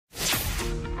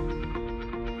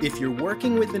If you're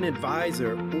working with an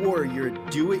advisor or you're a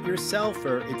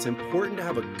do-it-yourselfer, it's important to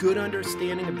have a good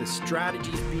understanding of the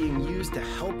strategies being used to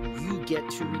help you get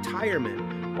to retirement.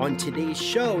 On today's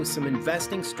show, some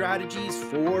investing strategies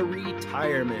for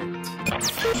retirement.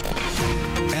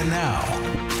 And now,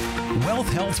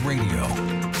 Wealth Health Radio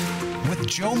with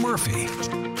Joe Murphy.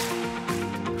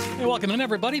 Hey, welcome in,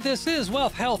 everybody. This is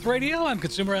Wealth Health Radio. I'm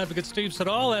consumer advocate Steve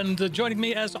Siddall, and joining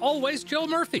me, as always, Joe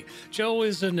Murphy. Joe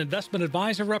is an investment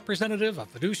advisor representative, a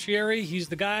fiduciary. He's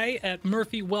the guy at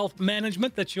Murphy Wealth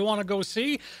Management that you want to go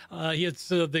see.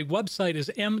 The website is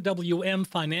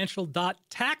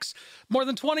mwmfinancial.tax. More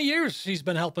than 20 years he's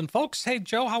been helping folks. Hey,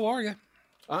 Joe, how are you?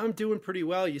 I'm doing pretty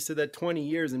well. You said that 20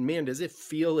 years, and man, does it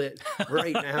feel it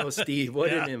right now, Steve?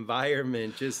 What an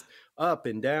environment. Just up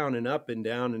and down and up and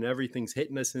down, and everything's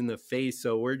hitting us in the face.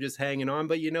 So we're just hanging on.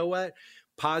 But you know what?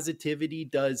 Positivity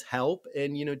does help.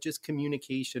 And, just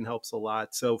communication helps a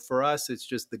lot. So for us, it's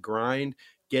just the grind.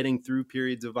 Getting through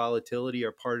periods of volatility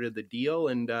are part of the deal.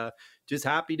 And just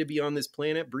happy to be on this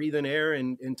planet, breathing air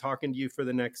and talking to you for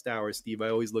the next hour, Steve. I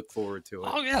always look forward to it.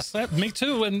 Oh, yes, me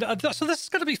too. And so this is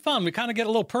going to be fun. We kind of get a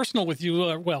little personal with you.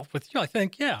 With you, I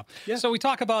think. Yeah. So we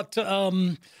talk about,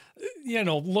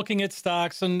 looking at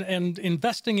stocks and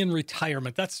investing in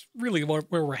retirement. That's really where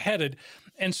we're headed.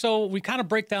 And so we kind of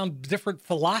break down different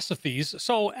philosophies.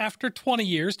 So after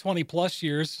 20 plus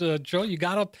years, Joe, you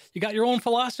got your own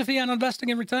philosophy on investing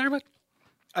in retirement?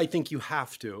 I think you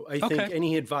have to. I think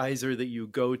any advisor that you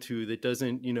go to that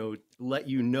doesn't, let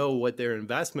you know what their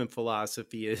investment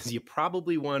philosophy is, you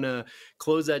probably want to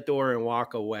close that door and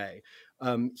walk away.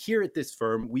 Here at this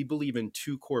firm, we believe in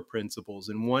two core principles,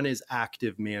 and one is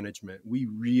active management. We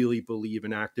really believe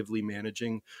in actively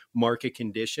managing market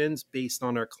conditions based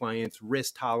on our clients'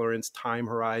 risk tolerance, time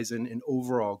horizon, and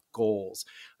overall goals.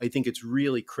 I think it's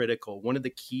really critical. One of the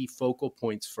key focal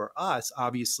points for us,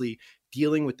 obviously,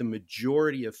 dealing with the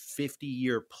majority of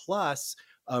 50-year plus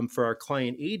for our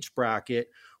client age bracket,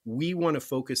 we want to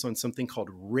focus on something called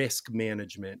risk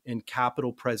management and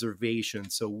capital preservation.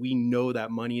 So we know that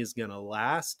money is going to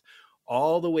last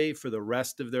all the way for the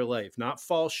rest of their life, not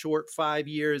fall short 5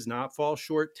 years, not fall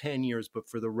short 10 years, but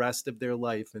for the rest of their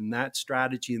life. And that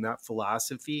strategy and that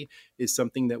philosophy is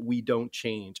something that we don't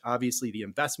change. Obviously, the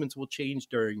investments will change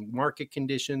during market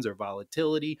conditions or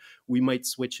volatility. We might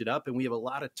switch it up, and we have a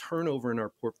lot of turnover in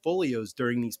our portfolios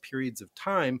during these periods of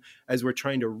time as we're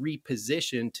trying to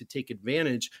reposition to take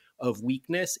advantage of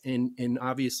weakness, and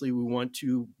obviously we want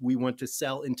to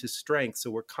sell into strength. So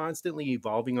we're constantly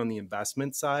evolving on the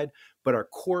investment side, but our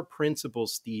core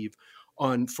principles, Steve,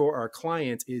 for our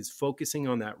clients is focusing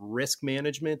on that risk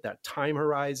management, that time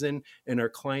horizon, and our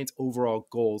clients' overall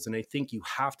goals. And I think you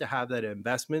have to have that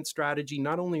investment strategy,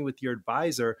 not only with your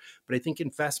advisor, but I think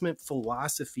investment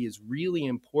philosophy is really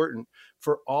important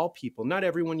for all people. Not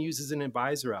everyone uses an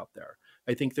advisor out there.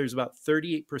 I think there's about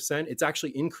 38%. It's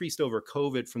actually increased over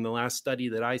COVID from the last study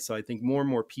that I saw. I think more and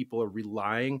more people are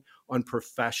relying on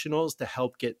professionals to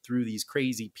help get through these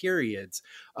crazy periods.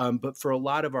 But for a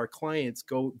lot of our clients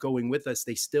going with us,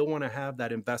 they still want to have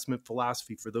that investment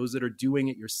philosophy. For those that are doing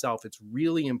it yourself, it's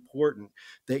really important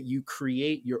that you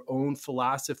create your own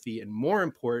philosophy. And more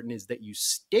important is that you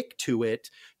stick to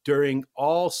it during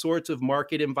all sorts of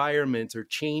market environments or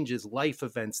changes, life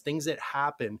events, things that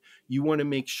happen. You want to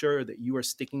make sure that you are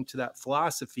sticking to that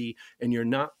philosophy and you're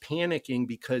not panicking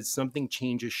because something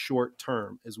changes short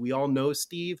term. As we all know,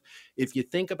 Steve, if you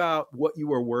think about what you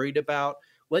were worried about,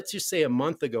 let's just say a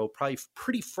month ago, probably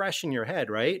pretty fresh in your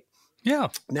head, right? Yeah.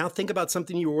 Now think about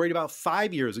something you were worried about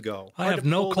 5 years ago. I have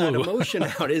no clue. That emotion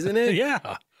out, isn't it?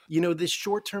 Yeah. This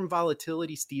short-term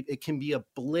volatility, Steve, it can be a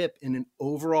blip in an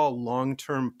overall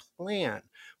long-term plan.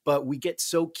 But we get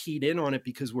so keyed in on it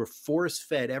because we're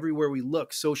force-fed everywhere we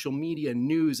look, social media,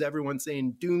 news, everyone's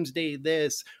saying doomsday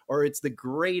this, or it's the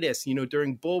greatest,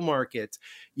 during bull markets.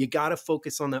 You got to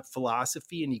focus on that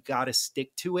philosophy and you got to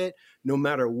stick to it no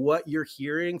matter what you're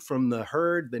hearing from the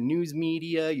herd, the news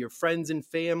media, your friends and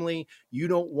family. You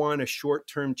don't want a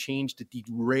short-term change to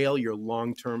derail your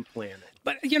long-term planning.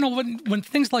 But, when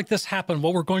things like this happen,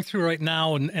 what we're going through right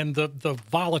now and the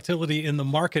volatility in the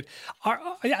market,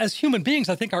 as human beings,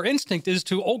 I think our instinct is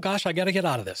to, oh, gosh, I got to get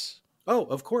out of this. Oh,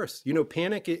 of course.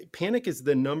 Panic is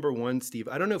the number one, Steve.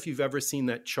 I don't know if you've ever seen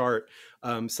that chart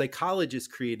Psychologists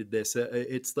created this.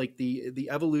 It's like the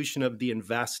evolution of the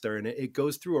investor, and it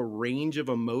goes through a range of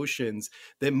emotions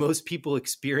that most people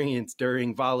experience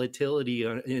during volatility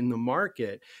in the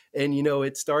market. And,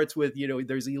 it starts with,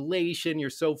 there's elation. You're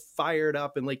so fired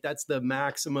up. And like, that's the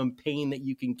maximum pain that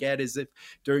you can get, is if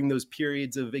during those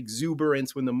periods of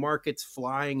exuberance when the market's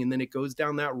flying, and then it goes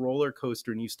down that roller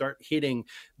coaster and you start hitting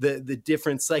the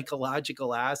different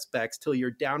psychological aspects till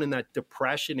you're down in that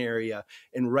depression area.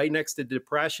 And right next to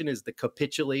depression is the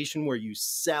capitulation, where you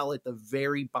sell at the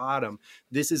very bottom.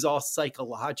 This is all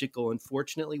psychological.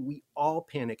 Unfortunately, we all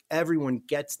panic. Everyone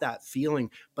gets that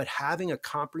feeling, but having a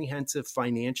comprehensive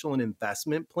financial and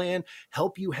investment plan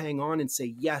help you hang on and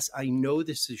say, yes, I know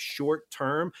this is short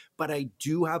term, but I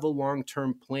do have a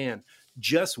long-term plan.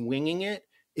 Just winging it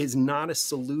is not a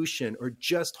solution, or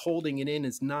just holding it in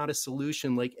is not a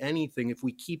solution. Like anything, if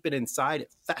we keep it inside,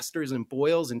 it festers and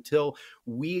boils until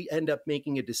we end up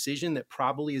making a decision that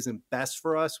probably isn't best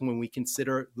for us when we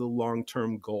consider the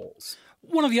long-term goals.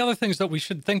 One of the other things that we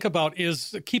should think about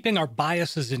is keeping our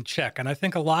biases in check. And I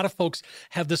think a lot of folks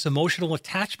have this emotional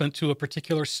attachment to a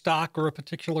particular stock or a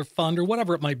particular fund or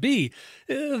whatever it might be.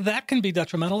 That can be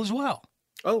detrimental as well.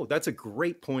 Oh, that's a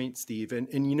great point, Steve. And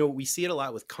we see it a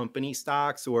lot with company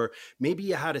stocks, or maybe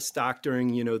you had a stock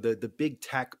during, the big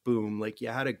tech boom. Like you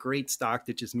had a great stock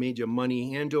that just made you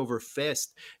money hand over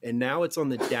fist. And now it's on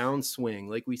the downswing.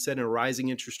 Like we said, in a rising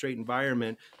interest rate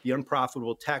environment, the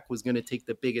unprofitable tech was going to take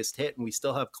the biggest hit. And we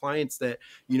still have clients that,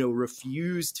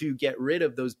 refuse to get rid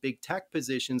of those big tech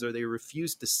positions, or they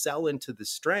refuse to sell into the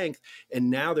strength. And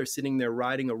now they're sitting there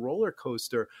riding a roller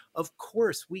coaster. Of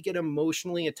course, we get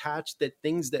emotionally attached that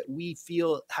things that we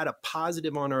feel had a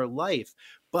positive on our life.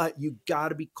 But you got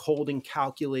to be cold and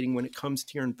calculating when it comes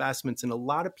to your investments. And a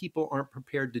lot of people aren't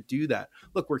prepared to do that.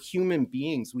 Look, we're human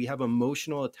beings. We have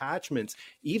emotional attachments,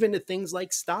 even to things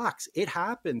like stocks. It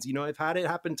happens. I've had it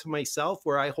happen to myself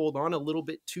where I hold on a little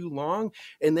bit too long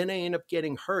and then I end up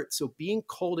getting hurt. So being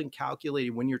cold and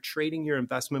calculated when you're trading your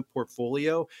investment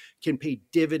portfolio can pay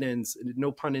dividends,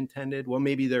 no pun intended. Well,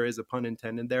 maybe there is a pun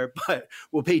intended there, but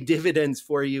will pay dividends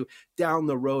for you down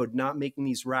the road, not making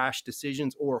these rash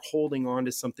decisions or holding on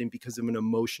to something because of an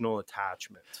emotional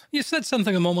attachment. You said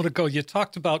something a moment ago. You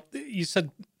said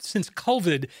since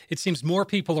COVID, it seems more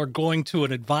people are going to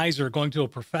an advisor, going to a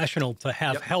professional to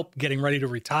have help getting ready to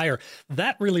retire.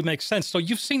 That really makes sense. So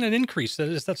you've seen an increase.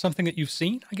 Is that something that you've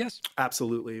seen, I guess?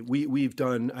 Absolutely. We've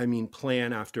done,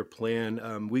 plan after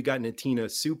plan. We've gotten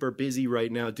Atina super busy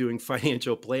right now doing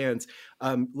financial plans.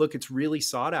 Look, it's really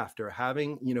sought after.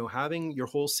 Having your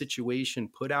whole situation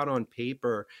put out on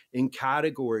paper in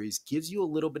categories gives you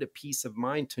a little bit of peace of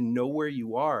mind to know where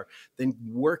you are. Then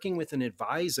working with an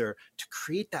advisor to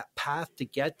create that path to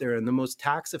get there in the most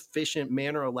tax efficient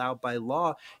manner allowed by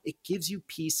law, it gives you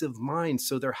peace of mind.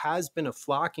 So there has been a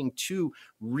flocking to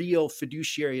real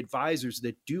fiduciary advisors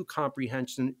that do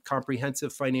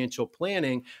comprehensive financial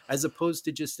planning, as opposed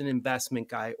to just an investment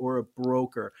guy or a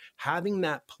broker. Having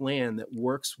that plan that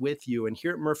works with you. And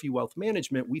here at Murphy Wealth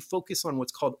Management, we focus on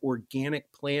what's called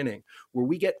organic planning, where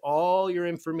we get all your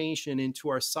information into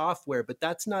our software, but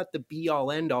that's not the be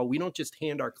all end all. We don't just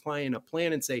hand our client a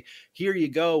plan and say, here you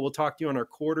go, we'll talk to you on our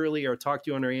quarterly or talk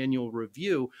to you on our annual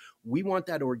review. We want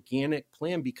that organic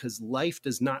plan because life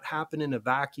does not happen in a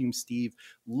vacuum, Steve.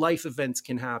 Life events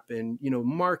can happen,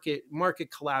 market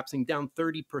collapsing down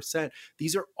 30%.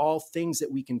 These are all things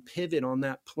that we can pivot on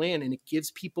that plan, and it gives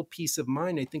people peace of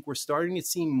mind. I think we're starting to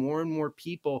see more and more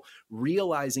people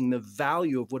realizing the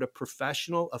value of what a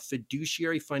professional, a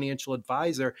fiduciary financial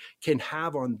advisor can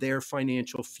have on their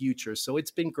financial future. So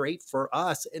it's been great for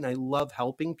us, and I love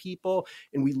helping people,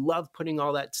 and we love putting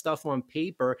all that stuff on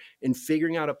paper and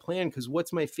figuring out a plan. Because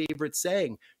what's my favorite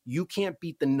saying? You can't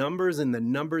beat the numbers and the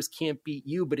numbers can't beat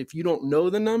you. But if you don't know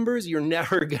the numbers, you're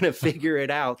never going to figure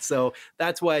it out. So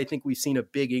that's why I think we've seen a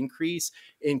big increase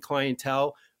in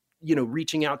clientele,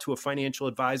 reaching out to a financial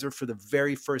advisor for the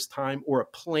very first time or a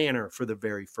planner for the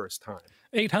very first time.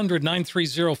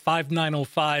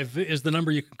 800-930-5905 is the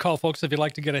number you can call, folks, if you'd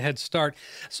like to get a head start.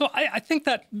 So I think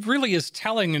that really is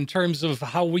telling in terms of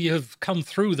how we have come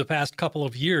through the past couple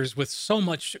of years with so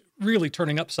much really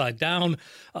turning upside down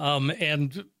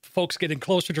and folks getting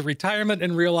closer to retirement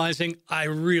and realizing I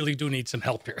really do need some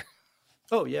help here.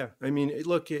 Oh, yeah.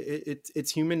 Look,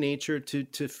 it's human nature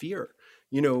to fear.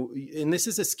 And this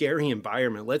is a scary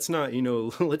environment. Let's not,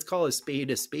 let's call a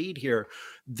spade here.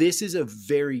 This is a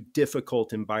very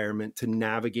difficult environment to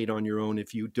navigate on your own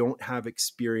if you don't have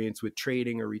experience with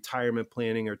trading or retirement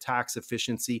planning or tax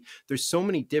efficiency. There's so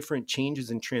many different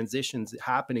changes and transitions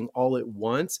happening all at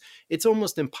once. It's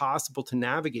almost impossible to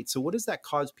navigate. So what does that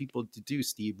cause people to do,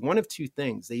 Steve? One of two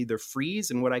things. They either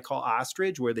freeze in what I call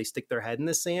ostrich, where they stick their head in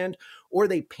the sand, or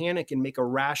they panic and make a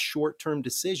rash short-term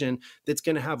decision that's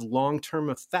going to have long-term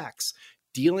effects.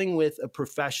 Dealing with a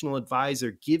professional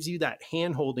advisor gives you that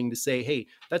hand-holding to say, hey,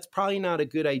 that's probably not a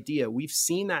good idea. We've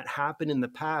seen that happen in the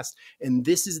past, and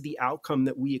this is the outcome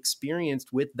that we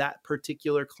experienced with that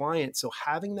particular client. So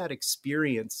having that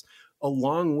experience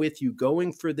along with you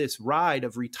going for this ride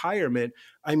of retirement,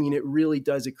 I mean, it really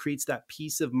does. It creates that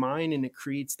peace of mind, and it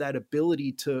creates that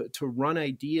ability to run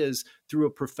ideas through a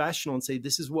professional and say,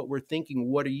 this is what we're thinking.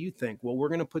 What do you think? Well, we're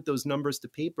going to put those numbers to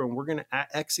paper, and we're going to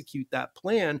execute that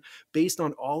plan based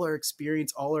on all our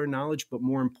experience, all our knowledge, but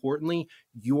more importantly,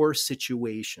 your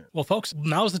situation. Well, folks,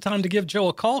 now's the time to give Joe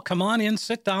a call. Come on in,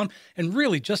 sit down, and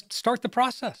really just start the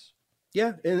process.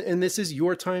 Yeah, and this is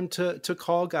your time to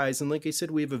call, guys. And like I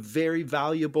said, we have a very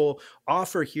valuable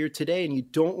offer here today, and you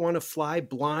don't want to fly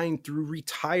blind through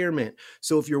retirement.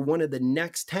 So if you're one of the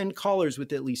next 10 callers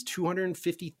with at least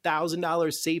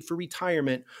 $250,000 saved for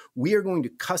retirement, we are going to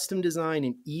custom design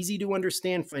an easy to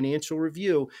understand financial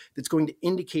review that's going to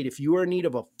indicate if you are in need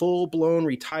of a full-blown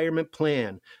retirement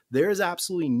plan. There is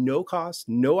absolutely no cost,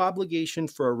 no obligation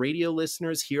for our radio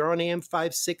listeners here on AM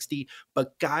 560.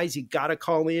 But guys, you got to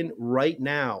call in right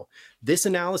now. This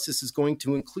analysis is going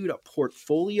to include a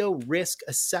portfolio risk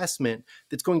assessment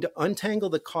that's going to untangle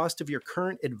the cost of your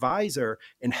current advisor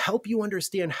and help you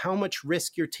understand how much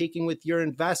risk you're taking with your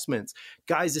investments.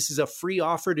 Guys, this is a free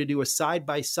offer to do a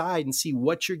side-by-side and see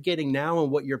what you're getting now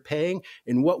and what you're paying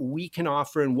and what we can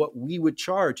offer and what we would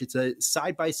charge. It's a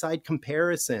side-by-side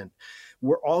comparison.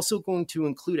 We're also going to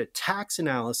include a tax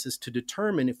analysis to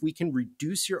determine if we can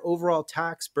reduce your overall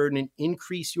tax burden and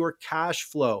increase your cash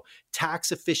flow.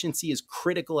 Tax efficiency is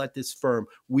critical at this firm.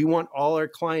 We want all our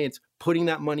clients putting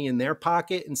that money in their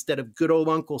pocket instead of good old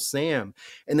Uncle Sam.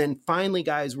 And then finally,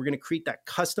 guys, we're going to create that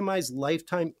customized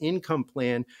lifetime income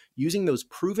plan using those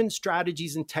proven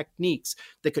strategies and techniques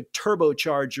that could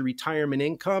turbocharge your retirement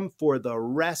income for the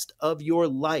rest of your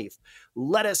life.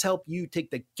 Let us help you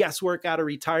take the guesswork out of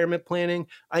retirement planning.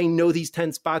 I know these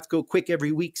 10 spots go quick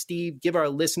every week, Steve. Give our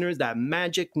listeners that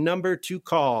magic number to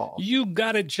call. You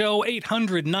got it, Joe.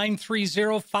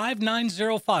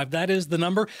 800-930-5905. That is the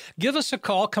number. Give us a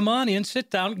call. Come on in,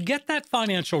 sit down, get that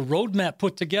financial roadmap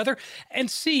put together, and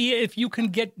see if you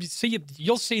can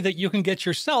you'll see that you can get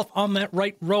yourself on that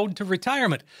right road to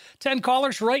retirement. 10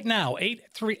 callers right now.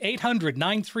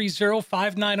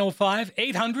 800-930-5905.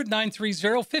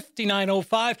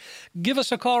 800-930-5905. Give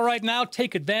us a call right now.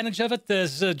 Take advantage of it.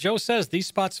 As Joe says, these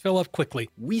spots fill up quickly.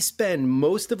 We spend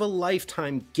most of a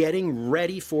lifetime getting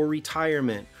ready for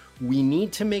retirement. We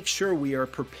need to make sure we are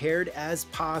prepared as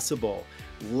possible.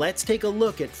 Let's take a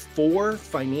look at 4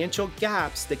 financial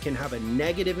gaps that can have a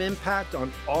negative impact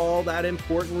on all that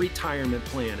important retirement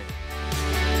planning.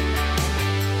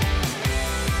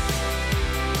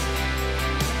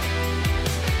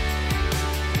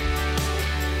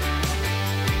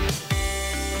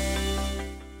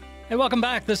 Hey, welcome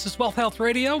back. This is Wealth Health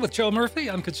Radio with Joe Murphy.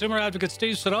 I'm consumer advocate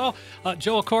Steve Siddall.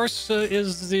 Joe, of course,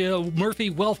 is the Murphy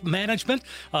Wealth Management.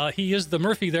 He is the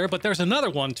Murphy there, but there's another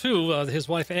one, too. His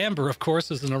wife, Amber, of course,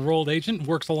 is an enrolled agent,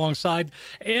 works alongside.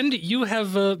 And you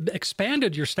have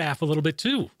expanded your staff a little bit,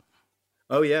 too.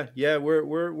 Oh yeah,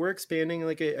 we're expanding.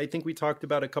 Like I think we talked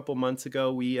about a couple months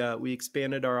ago, we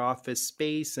expanded our office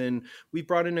space, and we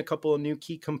brought in a couple of new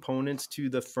key components to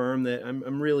the firm that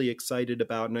I'm really excited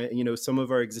about. And some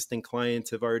of our existing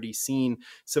clients have already seen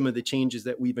some of the changes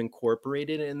that we've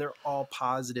incorporated, and they're all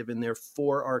positive, and they're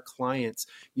for our clients.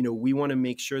 We want to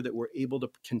make sure that we're able to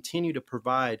continue to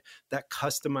provide that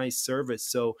customized service.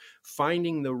 So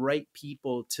finding the right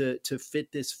people to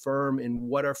fit this firm and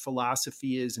what our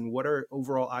philosophy is and what our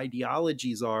overall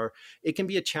ideologies are, it can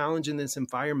be a challenge in this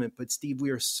environment. But Steve, we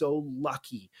are so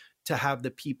lucky to have the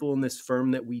people in this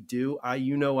firm that we do. I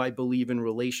believe in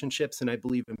relationships and I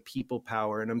believe in people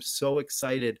power. And I'm so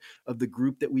excited of the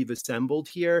group that we've assembled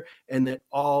here, and that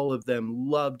all of them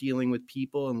love dealing with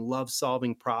people and love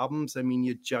solving problems. I mean,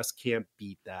 you just can't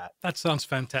beat that. That sounds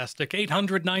fantastic.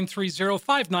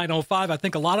 800-930-5905. I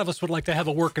think a lot of us would like to have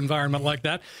a work environment like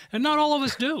that, and not all of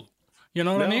us do. You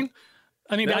know what I mean?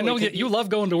 I know you love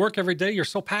going to work every day. You're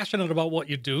so passionate about what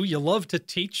you do. You love to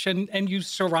teach, and you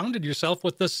surrounded yourself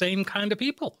with the same kind of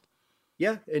people.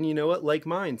 Yeah. And you know what? Like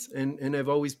minds. And I've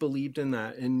always believed in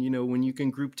that. And, when you can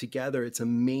group together, it's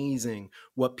amazing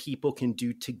what people can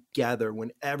do together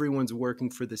when everyone's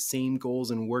working for the same goals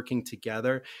and working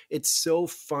together. It's so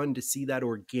fun to see that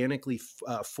organically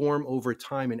form over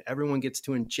time, and everyone gets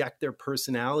to inject their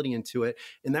personality into it.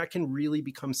 And that can really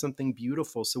become something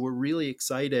beautiful. So we're really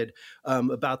excited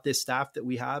about this staff that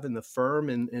we have in the firm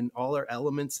and all our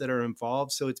elements that are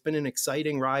involved. So it's been an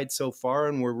exciting ride so far,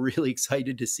 and we're really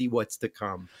excited to see what's to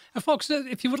come. And folks,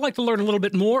 if you would like to learn a little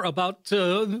bit more about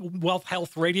Wealth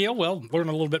Health Radio, learn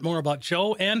a little bit more about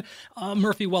Joe and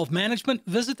Murphy Wealth Management,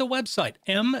 visit the website,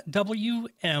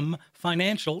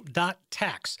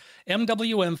 mwmfinancial.tax.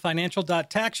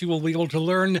 mwmfinancial.tax. You will be able to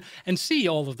learn and see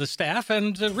all of the staff.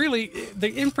 And really,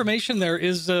 the information there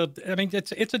is,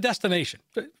 it's a destination.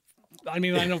 I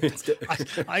know. I know you can that spend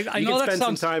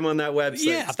sounds, some time on that website.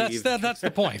 Yeah, Steve. that's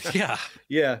the point. Yeah,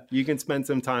 yeah, you can spend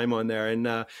some time on there. And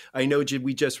I know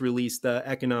we just released the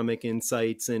economic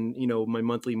insights and my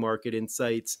monthly market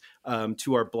insights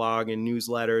to our blog and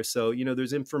newsletter. So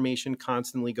there's information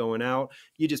constantly going out.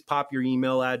 You just pop your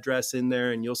email address in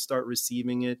there, and you'll start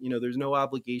receiving it. There's no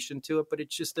obligation to it, but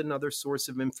it's just another source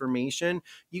of information.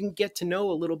 You can get to know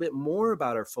a little bit more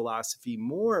about our philosophy,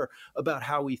 more about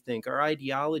how we think, our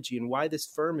ideology, and why this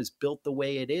firm is built the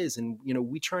way it is. And,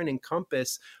 we try and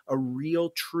encompass a real,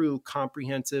 true,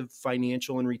 comprehensive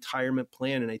financial and retirement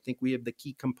plan. And I think we have the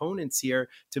key components here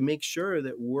to make sure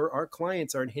that our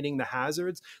clients aren't hitting the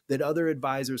hazards that other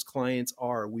advisors' clients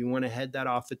are. We want to head that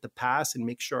off at the pass and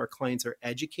make sure our clients are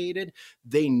educated.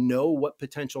 They know what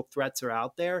potential threats are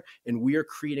out there. And we are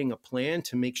creating a plan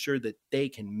to make sure that they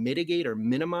can mitigate or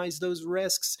minimize those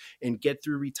risks and get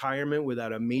through retirement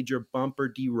without a major bump or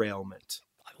derailment.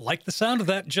 Like the sound of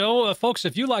that, Joe. Folks,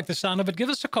 if you like the sound of it, give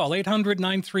us a call,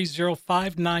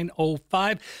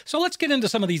 800-930-5905. So let's get into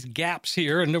some of these gaps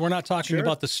here, and we're not talking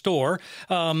about the store.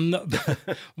 One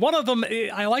of them,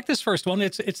 I like this first one.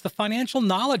 It's the financial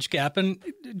knowledge gap. And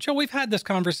Joe, we've had this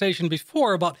conversation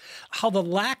before about how the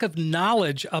lack of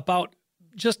knowledge about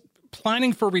just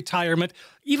planning for retirement,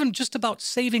 even just about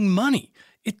saving money,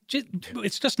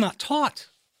 it's just not taught.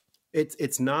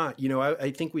 It's not,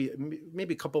 I think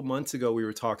maybe a couple months ago, we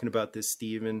were talking about this,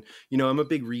 Steve, and, I'm a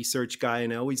big research guy,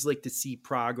 and I always like to see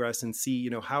progress and see,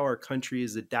 how our country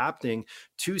is adapting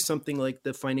to something like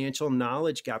the financial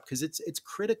knowledge gap, because it's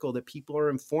critical that people are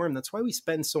informed. That's why we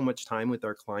spend so much time with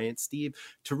our clients, Steve,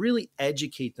 to really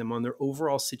educate them on their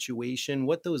overall situation,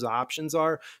 what those options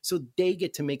are, so they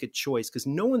get to make a choice, because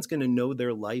no one's going to know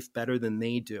their life better than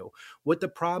they do. What the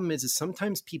problem is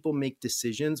sometimes people make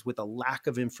decisions with a lack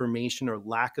of information or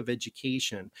lack of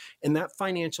education. And that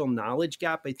financial knowledge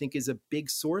gap, I think, is a big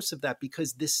source of that,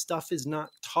 because this stuff is not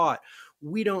taught.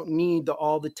 We don't need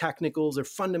all the technicals or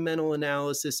fundamental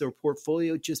analysis or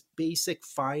portfolio, just basic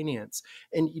finance.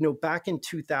 And, back in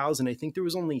 2000, I think there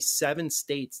was only 7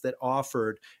 states that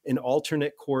offered an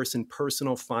alternate course in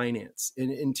personal finance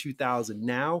in 2000.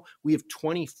 Now we have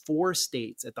 24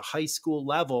 states at the high school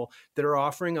level that are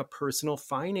offering a personal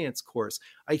finance course.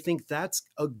 I think that's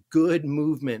a good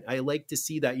movement. I like to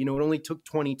see that. It only took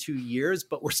 22 years,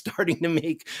 but we're starting to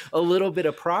make a little bit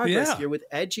of progress here with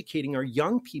educating our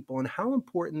young people on how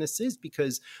important this is.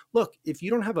 Because look, if you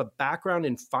don't have a background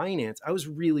in finance, I was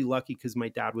really lucky because my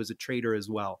dad was a trader as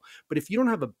well. But if you don't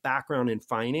have a background in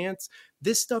finance,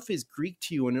 this stuff is Greek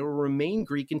to you, and it will remain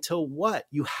Greek until what?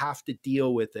 You have to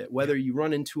deal with it. Whether you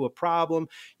run into a problem,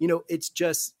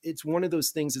 it's one of those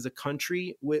things as a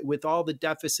country with all the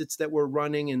deficits that we're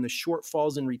running and the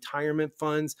shortfalls in retirement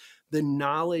funds. The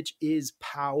knowledge is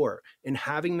power, and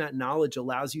having that knowledge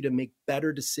allows you to make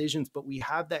better decisions. But we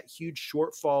have that huge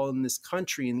shortfall in this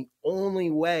country, and the only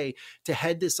way to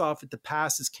head this off at the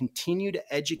pass is continue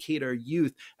to educate our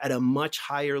youth at a much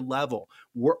higher level.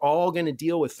 We're all going to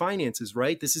deal with finances,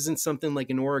 right? This isn't something like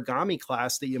an origami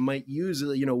class that you might use,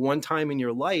 one time in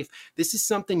your life. This is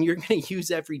something you're going to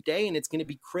use every day, and it's going to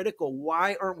be critical.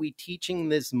 Why aren't we teaching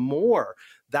this more?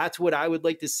 That's what I would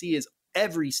like to see, is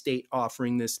every state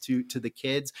offering this to the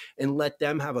kids, and let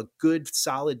them have a good,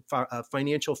 solid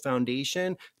financial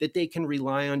foundation that they can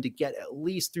rely on to get at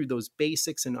least through those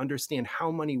basics and understand how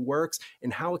money works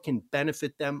and how it can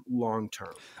benefit them long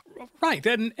term. Right.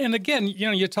 And again,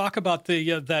 you talk about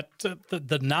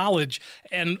the knowledge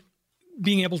and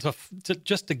being able to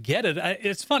get it.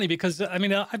 It's funny because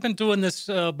I've been doing this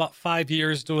about 5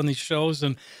 years, doing these shows,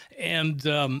 and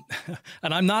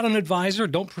I'm not an advisor.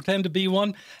 Don't pretend to be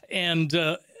one.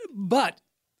 But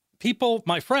people,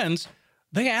 my friends,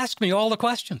 they ask me all the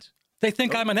questions. They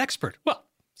think I'm an expert. Well,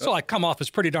 So I come off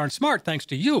as pretty darn smart thanks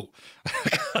to you,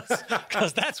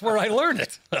 because that's where I learned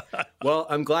it. Well,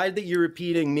 I'm glad that you're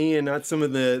repeating me and not some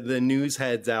of the news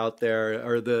heads out there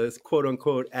or the quote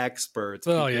unquote experts.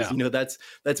 Oh, because, yeah.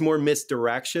 That's more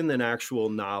misdirection than actual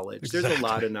knowledge. Exactly. There's a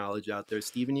lot of knowledge out there,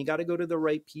 Stephen. You got to go to the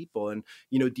right people. And,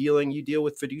 you deal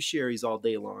with fiduciaries all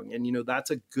day long. And, that's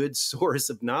a good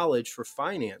source of knowledge for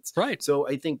finance. Right. So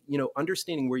I think,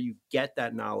 understanding where you get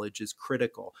that knowledge is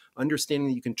critical. Understanding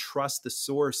that you can trust the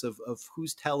source of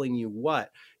who's telling you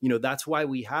what. That's why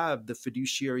we have the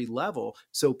fiduciary level,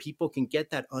 so people can get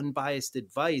that unbiased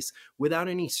advice without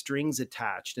any strings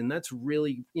attached. And that's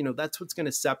really, that's what's going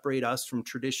to separate us from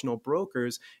traditional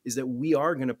brokers, is that we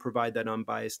are going to provide that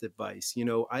unbiased advice.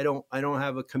 I don't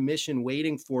have a commission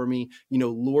waiting for me,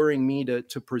 luring me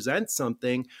to present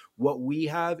something. What we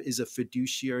have is a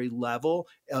fiduciary level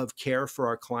of care for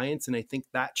our clients. And I think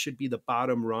that should be the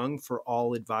bottom rung for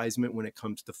all advisement when it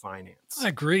comes to finance. I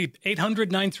agree.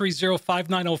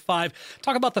 800-930-5905.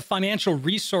 Talk about the financial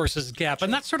resources gap.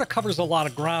 And that sort of covers a lot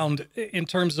of ground in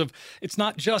terms of it's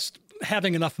not just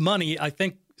having enough money. I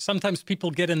think sometimes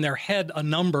people get in their head a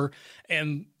number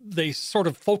and they sort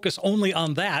of focus only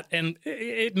on that, and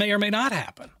it may or may not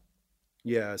happen.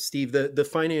 Yeah, Steve,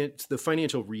 the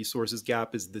financial resources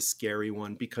gap is the scary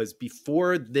one, because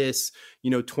before this,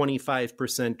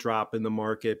 25% drop in the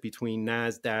market between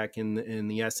NASDAQ and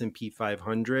the S&P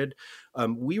 500,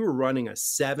 we were running a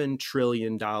 $7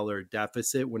 trillion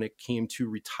deficit when it came to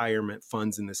retirement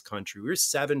funds in this country. We were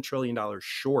 $7 trillion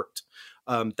short.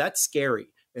 That's scary.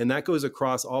 And that goes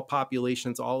across all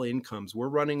populations, all incomes. We're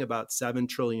running about 7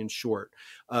 trillion short.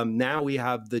 Now we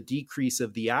have the decrease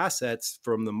of the assets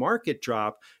from the market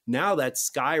drop. Now that's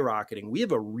skyrocketing. We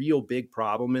have a real big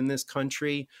problem in this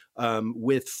country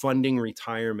with funding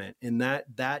retirement. And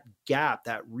that gap,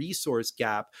 that resource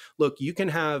gap, look, you can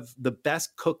have the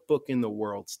best cookbook in the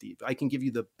world, Steve. I can give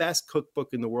you the best cookbook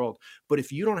in the world. But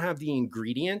if you don't have the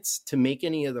ingredients to make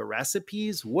any of the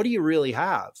recipes, what do you really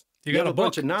have? You got a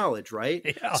bunch of knowledge, right?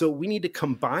 Yeah. So we need to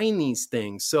combine these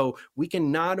things so we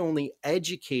can not only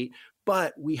educate,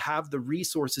 but we have the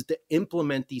resources to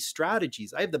implement these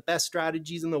strategies. I have the best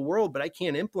strategies in the world, but I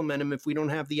can't implement them if we don't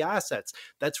have the assets.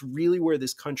 That's really where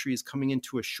this country is coming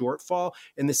into a shortfall.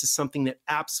 And this is something that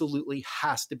absolutely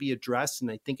has to be addressed.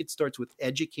 And I think it starts with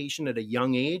education at a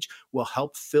young age will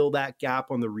help fill that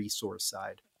gap on the resource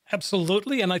side.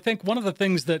 Absolutely. And I think one of the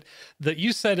things that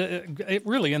you said,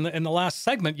 really in the last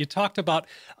segment, you talked about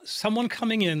someone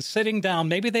coming in, sitting down,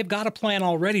 maybe they've got a plan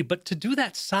already, but to do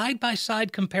that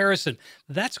side-by-side comparison,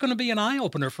 that's going to be an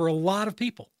eye-opener for a lot of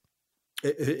people.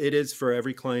 It is for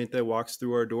every client that walks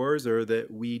through our doors or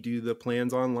that we do the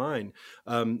plans online.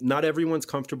 Not everyone's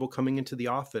comfortable coming into the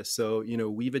office. So,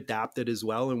 we've adapted as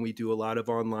well, and we do a lot of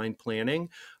online planning.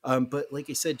 But like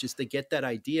I said, just to get that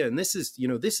idea, and this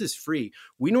is free.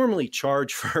 We normally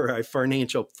charge for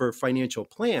financial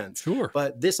plans. Sure.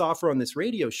 But this offer on this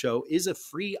radio show is a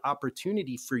free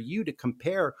opportunity for you to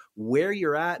compare where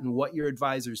you're at and what your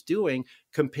advisor's doing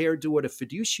compared to what a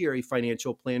fiduciary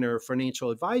financial planner or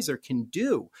financial advisor can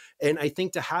do. And I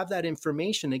think to have that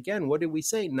information, again, what did we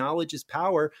say? Knowledge is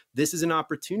power. This is an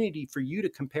opportunity for you to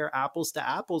compare apples to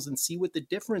apples and see what the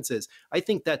difference is. I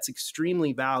think that's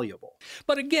extremely valuable.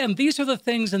 But again, these are the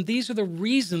things and these are the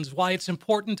reasons why it's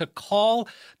important to call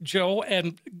Joe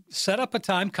and set up a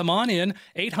time. Come on in,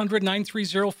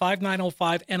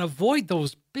 800-930-5905, and avoid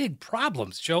those big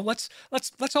problems. Joe, let's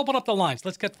open up the lines.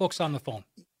 Let's get folks on the phone.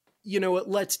 You know what?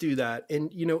 Let's do that.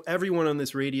 And, everyone on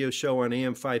this radio show on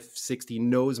AM 560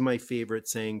 knows my favorite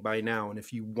saying by now. And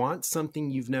if you want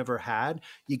something you've never had,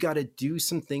 you got to do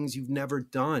some things you've never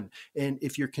done. And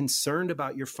if you're concerned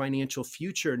about your financial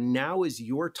future, now is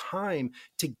your time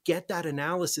to get that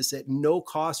analysis at no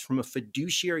cost from a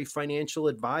fiduciary financial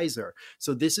advisor.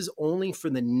 So this is only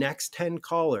for the next 10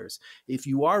 callers. If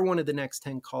you are one of the next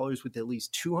 10 callers with at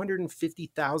least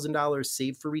 $250,000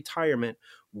 saved for retirement,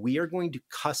 we are going to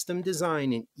custom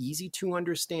design an easy to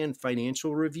understand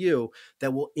financial review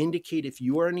that will indicate if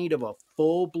you are in need of a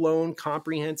full-blown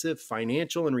comprehensive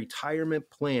financial and retirement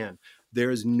plan.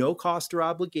 There is no cost or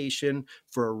obligation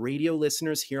for our radio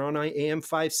listeners here on AM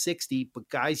 560, but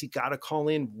guys, you got to call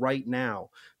in right now.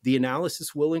 The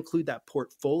analysis will include that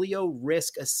portfolio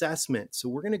risk assessment. So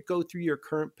we're going to go through your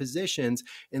current positions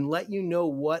and let you know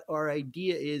what our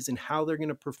idea is and how they're going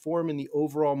to perform in the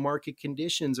overall market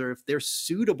conditions, or if they're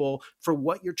suitable for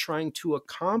what you're trying to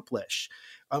accomplish.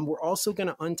 We're also going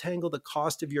to untangle the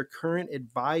cost of your current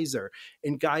advisor.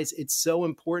 And guys, it's so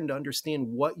important to understand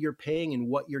what you're paying and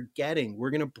what you're getting.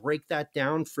 We're going to break that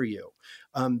down for you.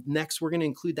 Next, we're going to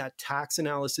include that tax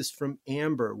analysis from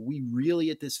Amber. We really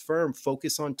at this firm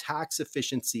focus on tax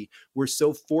efficiency. We're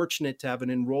so fortunate to have an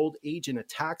enrolled agent, a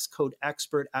tax code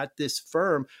expert at this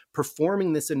firm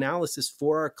performing this analysis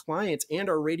for our clients and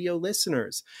our radio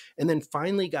listeners. And then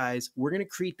finally, guys, we're going to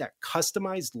create that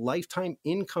customized lifetime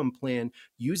income plan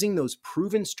using those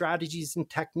proven strategies and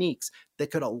techniques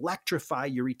that could electrify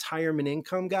your retirement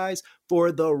income, guys,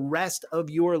 for the rest of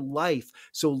your life.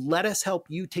 So let us help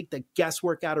you take the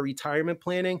guesswork out of retirement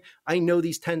planning. I know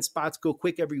these 10 spots go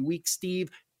quick every week,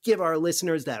 Steve. Give our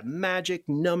listeners that magic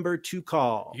number to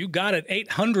call. You got it.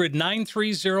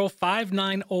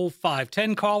 800-930-5905.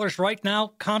 10 callers right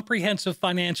now. Comprehensive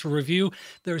financial review.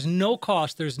 There's no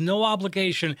cost. There's no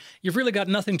obligation. You've really got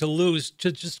nothing to lose.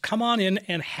 To just come on in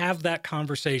and have that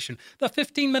conversation. The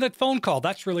 15-minute phone call.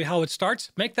 That's really how it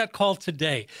starts. Make that call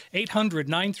today.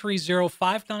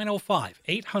 800-930-5905.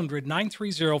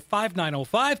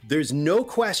 800-930-5905. There's no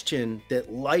question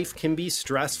that life can be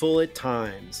stressful at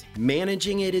times.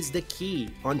 Managing it is the key.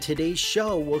 On today's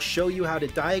show, we'll show you how to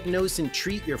diagnose and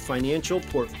treat your financial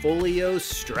portfolio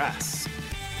stress.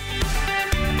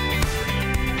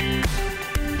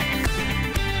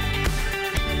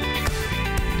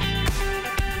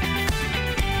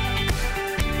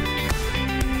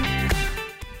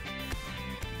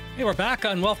 Hey, we're back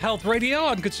on Wealth Health Radio.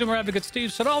 I'm Consumer Advocate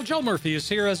Steve Siddall. Joe Murphy is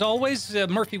here as always.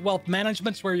 Murphy Wealth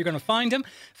Management's where you're going to find him.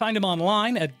 Find him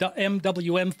online at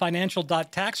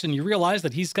mwmfinancial.tax, and you realize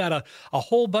that he's got a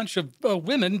whole bunch of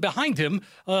women behind him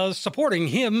supporting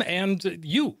him and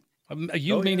you.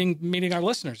 Meaning our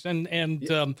listeners. And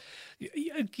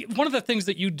one of the things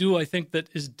that you do, I think, that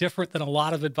is different than a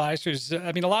lot of advisors.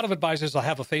 I mean, a lot of advisors will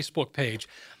have a Facebook page,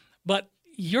 but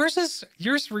yours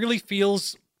really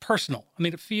feels personal. I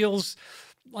mean, it feels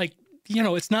like,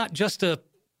 it's not just a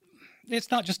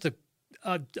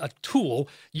tool.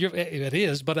 It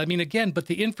is, but I mean, again, but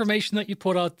the information that you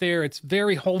put out there, it's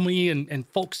very homey and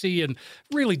folksy and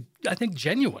really, I think,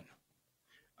 genuine.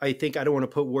 I think I don't want to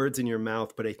put words in your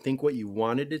mouth, but I think what you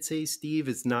wanted to say, Steve,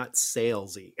 is not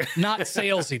salesy. Not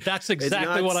salesy. That's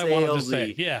exactly what I wanted to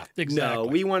say. Yeah, exactly. No,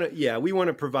 we want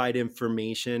to provide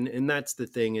information, and that's the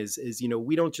thing is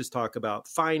we don't just talk about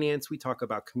finance, we talk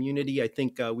about community. I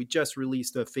think we just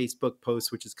released a Facebook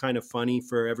post, which is kind of funny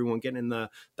for everyone getting in the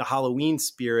Halloween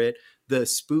spirit. The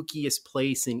spookiest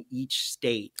place in each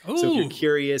state. Ooh. So if you're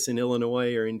curious in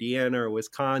Illinois or Indiana or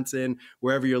Wisconsin,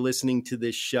 wherever you're listening to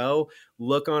this show,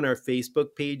 look on our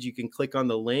Facebook page. You can click on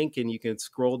the link and you can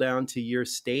scroll down to your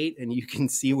state and you can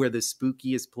see where the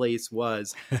spookiest place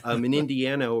was. In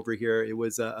Indiana over here, it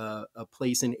was a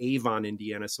place in Avon,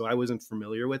 Indiana. So I wasn't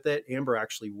familiar with it. Amber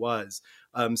actually was.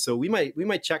 So we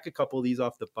might check a couple of these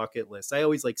off the bucket list. I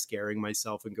always like scaring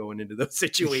myself and going into those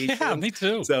situations. Yeah, me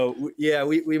too. So yeah,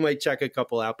 we might check a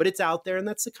couple out, but it's out there, and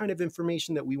that's the kind of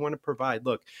information that we want to provide.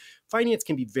 Look, finance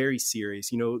can be very serious.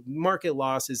 Market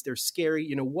losses, they're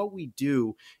scary. What we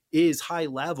do is high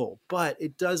level, but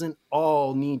it doesn't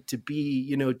all need to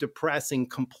be, depressing,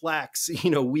 complex.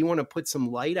 We want to put some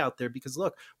light out there because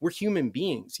look, we're human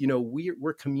beings,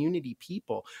 we're community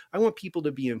people. I want people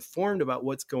to be informed about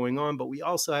what's going on, but we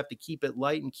also have to keep it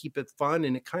light and keep it fun.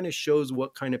 And it kind of shows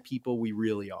what kind of people we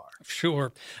really are.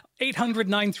 Sure.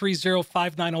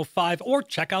 800-930-5905, or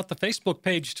check out the Facebook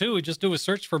page too. Just do a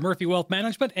search for Murphy Wealth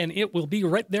Management and it will be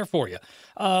right there for you.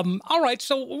 All right.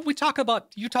 So you talk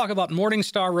about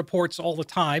Morningstar reports all the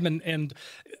time, and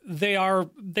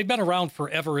they've been around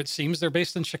forever, it seems. They're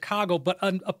based in Chicago, but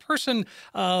a person,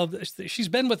 she's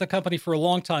been with the company for a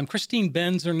long time. Christine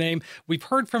Ben's her name. We've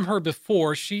heard from her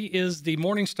before. She is the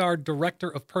Morningstar Director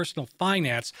of Personal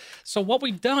Finance. So what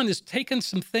we've done is taken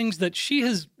some things that she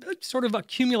has sort of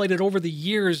accumulated over the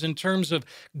years in terms of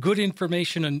good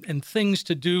information and things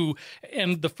to do.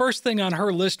 And the first thing on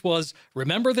her list was,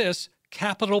 remember this,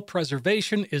 capital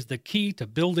preservation is the key to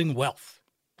building wealth.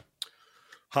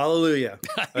 Hallelujah.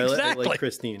 Exactly. I like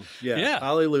Christine. Yeah.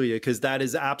 Hallelujah. Because that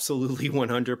is absolutely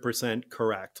 100%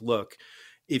 correct. Look,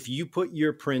 if you put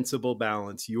your principal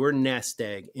balance, your nest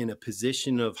egg, in a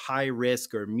position of high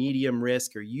risk or medium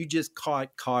risk, or you just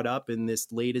caught up in this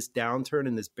latest downturn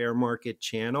in this bear market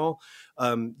channel,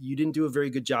 you didn't do a very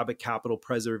good job at capital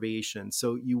preservation.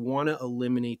 So you want to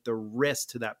eliminate the risk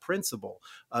to that principal.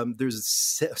 There's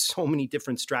so many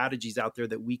different strategies out there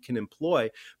that we can employ,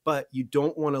 but you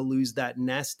don't want to lose that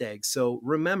nest egg. So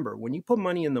remember, when you put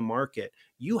money in the market,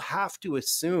 you have to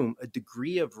assume a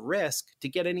degree of risk to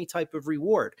get any type of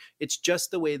reward. It's just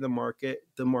the way the market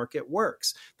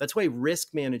works. That's why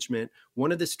risk management,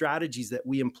 one of the strategies that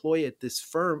we employ at this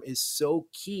firm, is so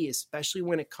key, especially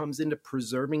when it comes into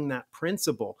preserving that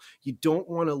principal. You don't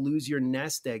want to lose your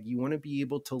nest egg. You want to be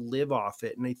able to live off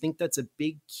it. And I think that's a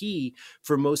big key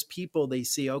for most people. They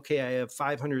say, okay, I have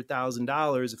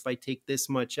 $500,000. If I take this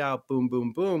much out, boom,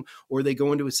 boom, boom. Or they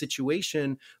go into a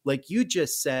situation like you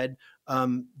just said,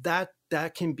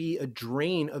 that can be a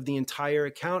drain of the entire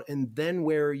account. And then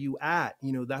where are you at?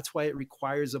 That's why it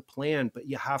requires a plan, but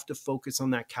you have to focus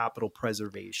on that capital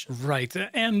preservation. Right.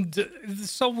 And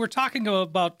so we're talking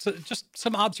about just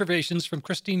some observations from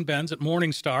Christine Benz at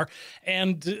Morningstar.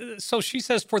 And so she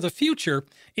says, for the future,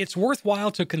 it's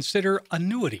worthwhile to consider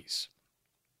annuities.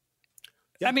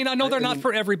 Yeah, I mean, I know they're not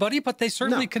for everybody, but they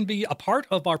certainly can be a part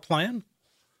of our plan.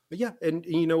 Yeah. And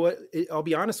you know what? I'll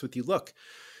be honest with you. Look,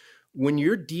 when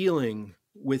you're dealing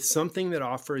with something that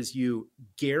offers you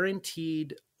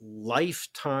guaranteed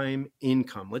lifetime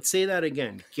income, let's say that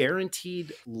again,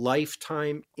 guaranteed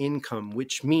lifetime income,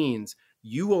 which means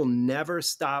you will never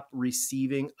stop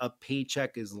receiving a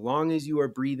paycheck as long as you are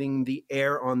breathing the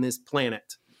air on this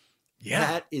planet. Yeah.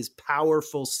 That is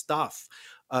powerful stuff.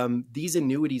 These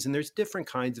annuities, and there's different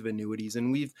kinds of annuities,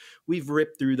 and we've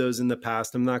ripped through those in the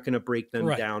past. I'm not going to break them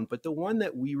down, but the one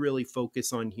that we really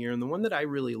focus on here, and the one that I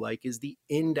really like, is the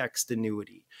indexed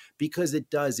annuity, because it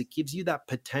gives you that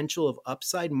potential of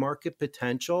upside market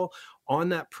potential on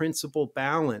that principal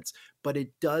balance, but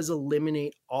it does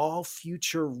eliminate all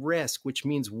future risk, which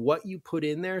means what you put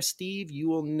in there, Steve, you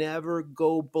will never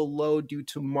go below due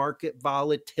to market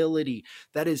volatility.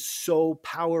 That is so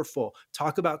powerful.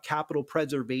 Talk about capital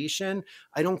preservation.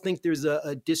 I don't think there's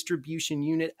a distribution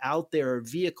unit out there, a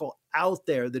vehicle out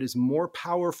there that is more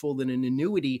powerful than an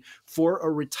annuity for a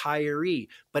retiree,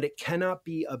 but it cannot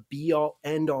be a be-all,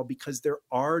 end-all, because there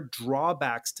are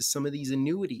drawbacks to some of these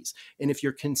annuities. And if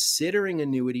you're considering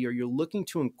annuity or you're looking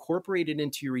to incorporate it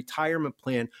into your retirement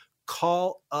plan,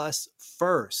 call us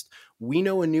first. We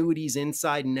know annuities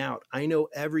inside and out. I know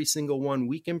every single one.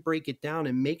 We can break it down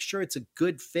and make sure it's a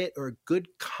good fit or a good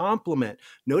complement.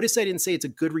 Notice I didn't say it's a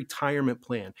good retirement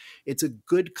plan. It's a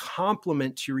good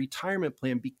complement to your retirement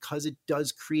plan because it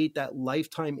does create that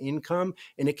lifetime income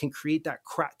and it can create that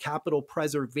capital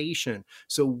preservation.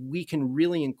 So we can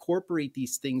really incorporate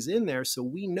these things in there so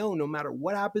we know no matter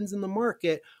what happens in the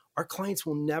market, our clients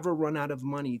will never run out of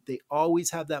money. They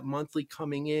always have that monthly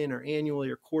coming in or annually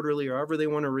or quarterly or however they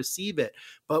want to receive it.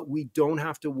 But we don't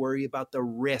have to worry about the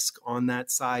risk on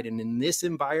that side. And in this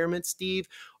environment, Steve,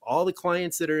 all the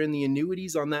clients that are in the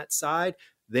annuities on that side,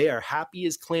 they are happy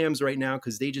as clams right now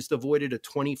because they just avoided a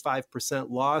 25%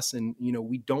 loss. And,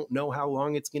 we don't know how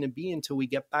long it's going to be until we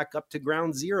get back up to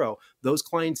ground zero. Those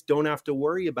clients don't have to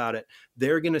worry about it.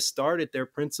 They're going to start at their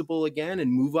principal again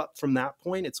and move up from that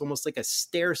point. It's almost like a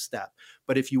stair step.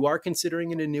 But if you are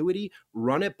considering an annuity,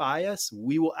 run it by us.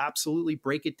 We will absolutely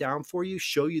break it down for you,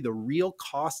 show you the real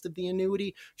cost of the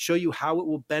annuity, show you how it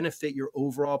will benefit your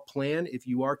overall plan. If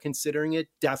you are considering it,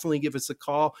 definitely give us a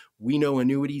call. We know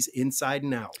annuities inside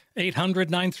and out.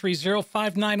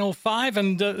 800-930-5905.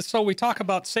 And so we talk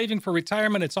about saving for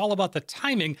retirement. It's all about the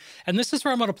timing. And this is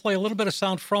where I'm going to play a little bit of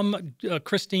sound from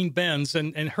Christine Benz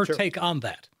and her take on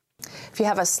that. If you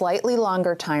have a slightly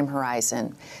longer time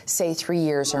horizon, say 3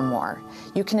 years or more,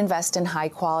 you can invest in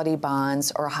high-quality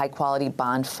bonds or a high-quality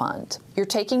bond fund. You're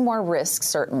taking more risk,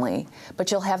 certainly, but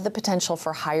you'll have the potential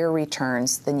for higher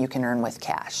returns than you can earn with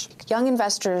cash. Young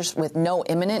investors with no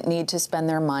imminent need to spend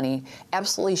their money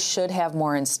absolutely should have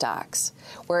more in stocks,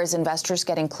 whereas investors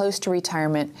getting close to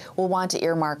retirement will want to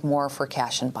earmark more for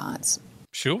cash and bonds.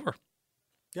 Sure.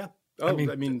 Yeah. Oh, I mean,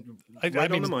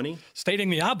 right on the money.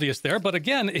 Stating the obvious there, but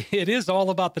again, it is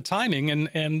all about the timing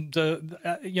and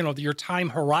your time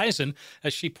horizon,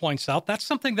 as she points out. That's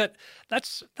something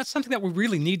that's something that we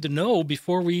really need to know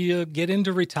before we get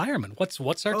into retirement.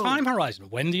 What's our time horizon?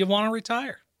 When do you want to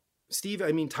retire? Steve,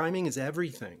 I mean, timing is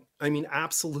everything. I mean,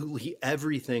 absolutely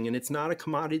everything. And it's not a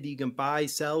commodity you can buy,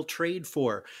 sell, trade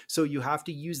for. So you have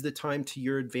to use the time to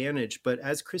your advantage. But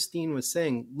as Christine was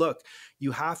saying, look,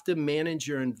 you have to manage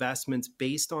your investments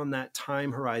based on that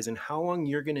time horizon, how long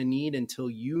you're going to need until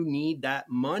you need that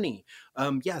money.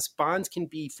 Yes, bonds can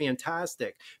be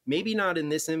fantastic. Maybe not in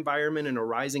this environment, in a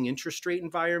rising interest rate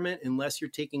environment, unless you're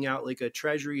taking out like a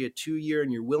treasury, a 2-year,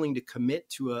 and you're willing to commit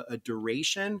to a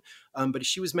duration. But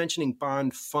she was mentioning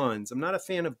bond funds. I'm not a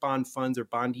fan of bond bond funds or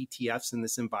bond ETFs in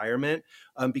this environment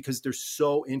because they're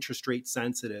so interest rate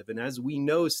sensitive. And as we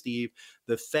know, Steve,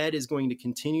 the Fed is going to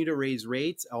continue to raise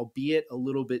rates, albeit a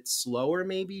little bit slower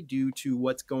maybe due to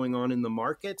what's going on in the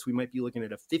markets. We might be looking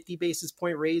at a 50 basis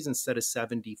point raise instead of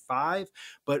 75.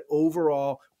 But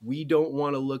overall, we don't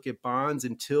want to look at bonds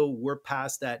until we're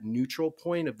past that neutral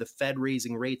point of the Fed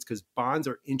raising rates, because bonds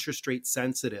are interest rate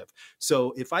sensitive.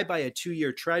 So if I buy a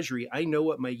 2-year treasury, I know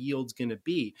what my yield's going to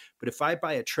be. But if I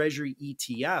buy a treasury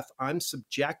ETF, I'm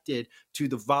subjected to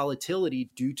the volatility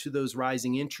due to those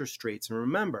rising interest rates. And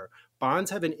remember,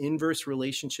 bonds have an inverse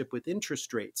relationship with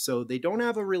interest rates. So they don't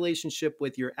have a relationship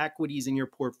with your equities in your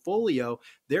portfolio.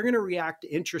 They're going to react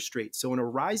to interest rates. So in a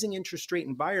rising interest rate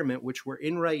environment, which we're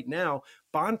in right now,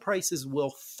 bond prices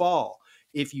will fall.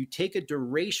 If you take a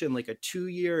duration like a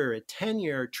 2-year or a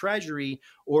 10-year treasury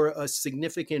or a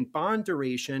significant bond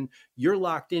duration, you're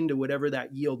locked into whatever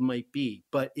that yield might be.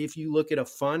 But if you look at a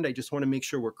fund, I just want to make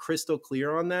sure we're crystal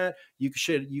clear on that. You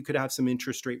could have some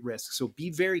interest rate risk. So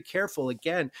be very careful.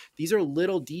 Again, these are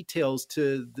little details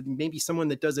to maybe someone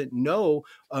that doesn't know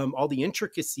all the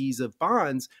intricacies of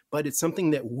bonds, but it's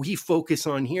something that we focus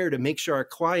on here to make sure our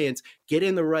clients get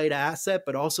in the right asset,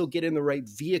 but also get in the right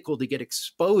vehicle to get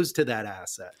exposed to that asset.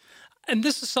 And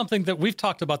this is something that we've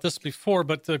talked about this before,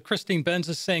 but Christine Benz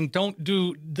is saying, don't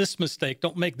do this mistake.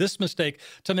 Don't make this mistake.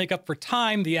 To make up for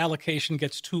time, the allocation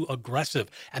gets too aggressive.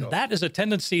 And that is a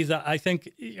tendency that I think,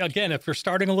 again, if you're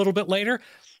starting a little bit later,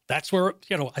 that's where,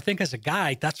 I think as a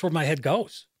guy, that's where my head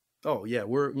goes. Oh, yeah.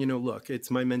 Look,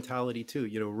 it's my mentality too.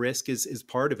 Risk is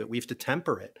part of it. We have to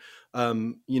temper it.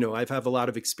 I've had a lot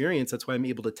of experience. That's why I'm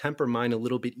able to temper mine a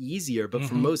little bit easier. But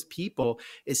for most people,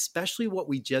 especially what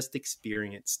we just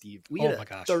experienced, Steve, we had a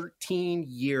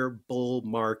 13-year bull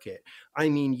market. I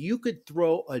mean, you could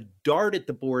throw a dart at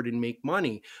the board and make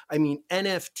money. I mean,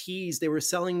 NFTs, they were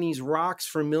selling these rocks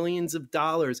for millions of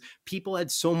dollars. People had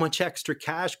so much extra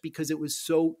cash because it was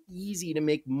so easy to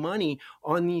make money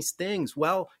on these things.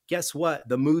 Well, guess what?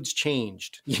 The mood's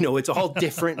changed. It's all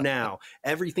different now.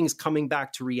 Everything's coming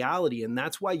back to reality. And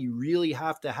that's why you really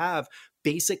have to have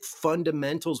basic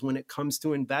fundamentals when it comes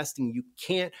to investing. You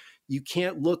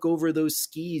can't look over those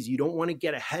skis. You don't want to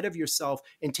get ahead of yourself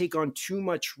and take on too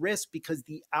much risk because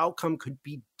the outcome could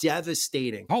be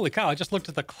devastating. Holy cow, I just looked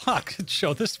at the clock. It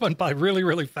showed this went by really,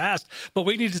 really fast. But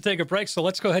we need to take a break. So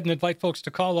let's go ahead and invite folks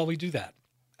to call while we do that.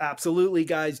 Absolutely,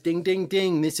 guys. Ding, ding,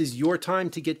 ding. This is your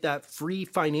time to get that free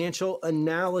financial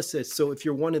analysis. So if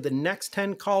you're one of the next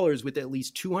 10 callers with at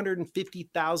least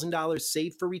 $250,000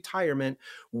 saved for retirement,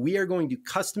 we are going to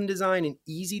custom design an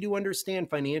easy to understand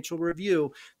financial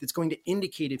review that's going to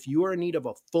indicate if you are in need of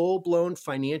a full-blown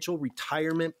financial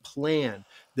retirement plan.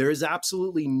 There is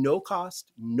absolutely no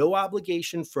cost, no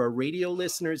obligation for our radio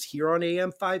listeners here on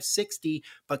AM 560.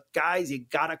 But guys, you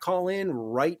got to call in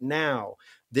right now.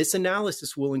 This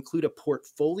analysis will include a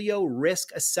portfolio risk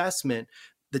assessment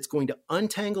that's going to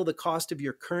untangle the cost of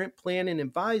your current plan and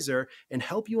advisor and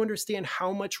help you understand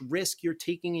how much risk you're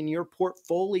taking in your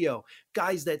portfolio.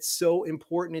 Guys, that's so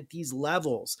important at these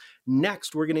levels.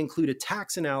 Next, we're going to include a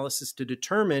tax analysis to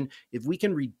determine if we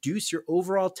can reduce your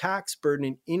overall tax burden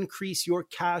and increase your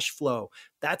cash flow.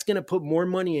 That's going to put more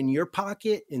money in your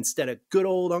pocket instead of good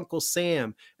old Uncle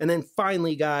Sam. And then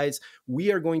finally, guys,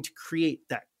 we are going to create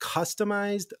that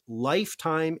customized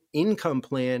lifetime income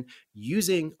plan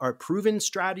using our proven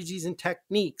strategies and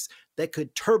techniques that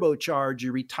could turbocharge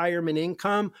your retirement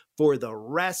income for the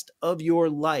rest of your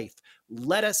life.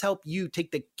 Let us help you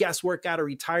take the guesswork out of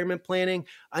retirement planning.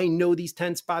 I know these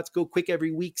 10 spots go quick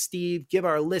every week, Steve. Give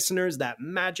our listeners that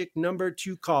magic number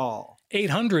to call.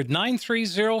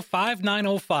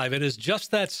 800-930-5905. It is just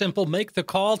that simple. Make the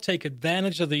call. Take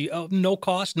advantage of the no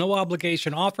cost, no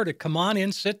obligation offer to come on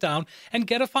in, sit down, and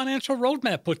get a financial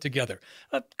roadmap put together.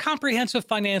 A comprehensive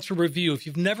financial review. If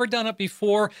you've never done it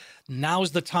before,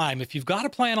 now's the time. If you've got a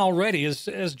plan already,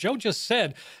 as Joe just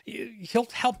said, he'll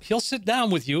sit down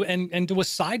with you and do a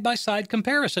side-by-side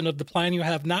comparison of the plan you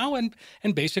have now and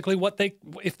basically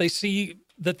if they see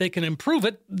that they can improve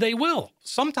it, they will.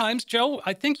 Sometimes, Joe,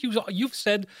 I think you've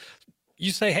said,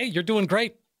 you say, hey, you're doing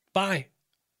great. Bye.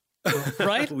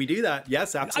 Right? We do that.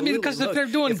 Yes, absolutely. I mean, because if they're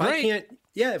doing great.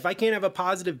 If I can't have a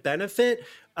positive benefit,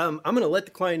 I'm going to let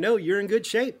the client know you're in good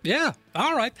shape. Yeah.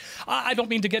 All right. I don't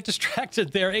mean to get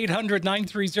distracted there.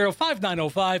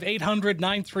 800-930-5905.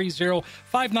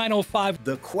 800-930-5905.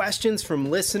 The questions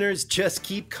from listeners just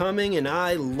keep coming, and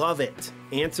I love it.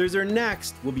 Answers are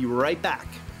next. We'll be right back.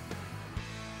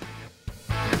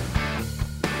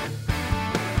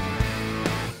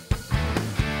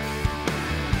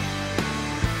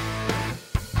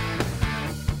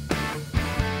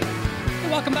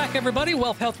 Welcome back, everybody.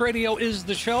 Wealth Health Radio is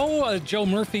the show. Joe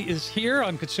Murphy is here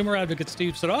on Consumer Advocate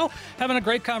Steve Siddall, having a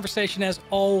great conversation as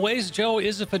always. Joe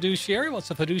is a fiduciary. What's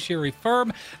a fiduciary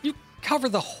firm? You cover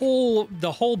the whole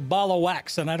ball of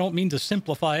wax, and I don't mean to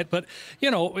simplify it, but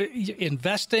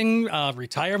investing,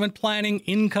 retirement planning,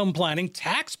 income planning,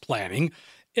 tax planning,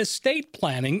 estate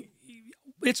planning,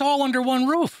 it's all under one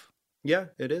roof. Yeah,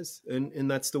 it is. And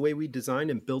that's the way we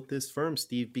designed and built this firm,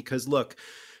 Steve, because look,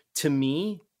 to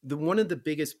me, one of the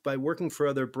biggest, by working for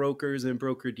other brokers and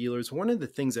broker dealers, one of the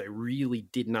things I really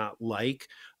did not like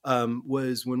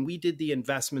was when we did the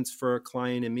investments for a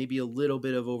client and maybe a little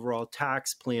bit of overall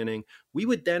tax planning, we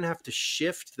would then have to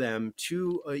shift them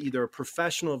to either a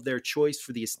professional of their choice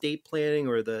for the estate planning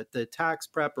or the tax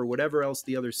prep or whatever else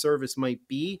the other service might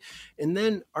be. And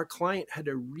then our client had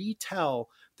to retell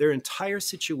their entire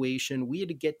situation. We had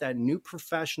to get that new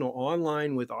professional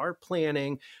online with our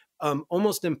planning.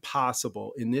 Almost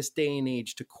impossible in this day and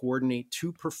age to coordinate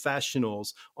two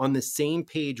professionals on the same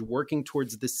page working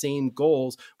towards the same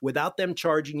goals without them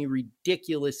charging you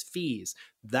ridiculous fees.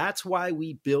 That's why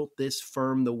we built this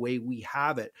firm the way we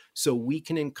have it, so we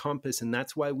can encompass, and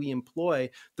that's why we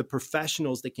employ the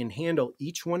professionals that can handle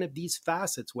each one of these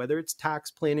facets, whether it's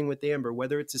tax planning with Amber,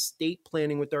 whether it's estate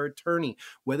planning with our attorney,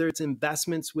 whether it's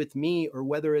investments with me, or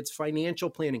whether it's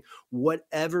financial planning,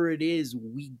 whatever it is,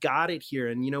 we got it here.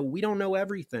 And, we don't know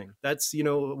everything. That's,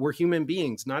 we're human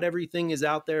beings. Not everything is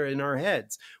out there in our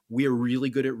heads. We're really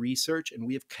good at research, and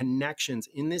we have connections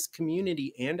in this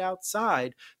community and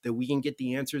outside that we can get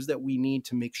the answers that we need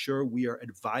to make sure we are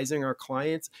advising our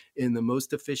clients in the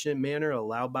most efficient manner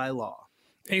allowed by law.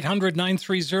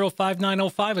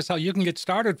 800-930-5905 is how you can get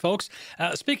started, folks.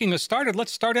 Speaking of started,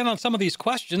 let's start in on some of these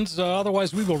questions.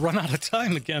 Otherwise, we will run out of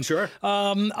time again. Sure.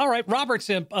 All right. Robert's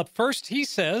up first. He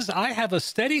says, I have a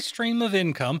steady stream of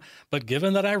income, but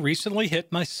given that I recently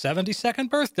hit my 72nd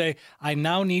birthday, I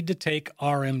now need to take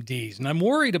RMDs. And I'm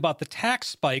worried about the tax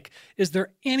spike. Is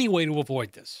there any way to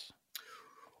avoid this?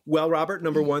 Well, Robert,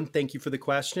 number one, thank you for the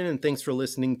question, and thanks for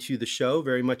listening to the show.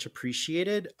 Very much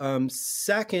appreciated.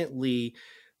 Secondly,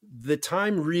 the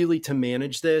time really to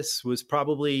manage this was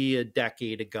probably a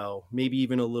decade ago, maybe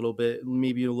even a little bit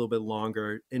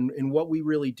longer. And what we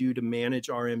really do to manage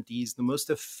RMDs, the most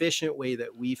efficient way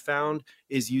that we found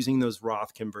is using those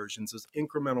Roth conversions, those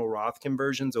incremental Roth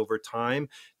conversions over time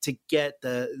to get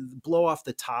blow off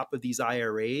the top of these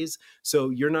IRAs. So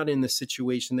you're not in the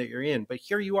situation that you're in. But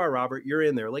here you are, Robert, you're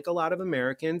in there. Like a lot of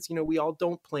Americans, we all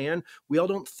don't plan. We all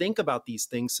don't think about these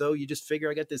things. So you just figure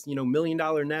I got this, $1 million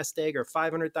nest egg or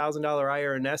 $500,000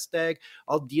 IRA nest egg.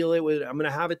 I'll deal it with, I'm going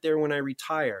to have it there when I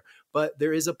retire. But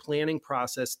there is a planning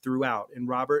process throughout. And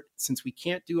Robert, since we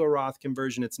can't do a Roth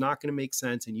conversion, it's not going to make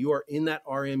sense. And you are in that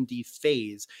RMD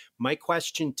phase. My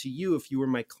question to you, if you were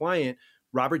my client,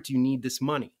 Robert, do you need this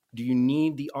money? Do you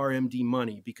need the RMD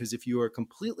money? Because if you are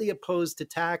completely opposed to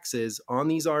taxes on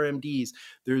these RMDs,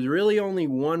 there's really only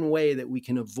one way that we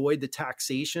can avoid the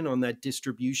taxation on that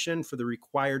distribution for the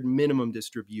required minimum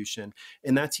distribution.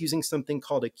 And that's using something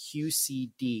called a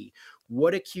QCD.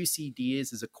 What a QCD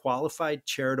is a qualified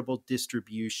charitable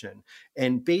distribution.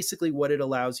 And basically what it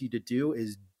allows you to do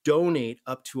is donate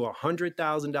up to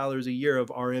 $100,000 a year of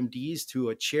RMDs to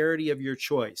a charity of your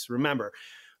choice. Remember,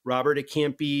 Robert, it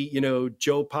can't be,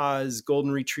 Joe Pa's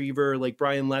golden retriever, like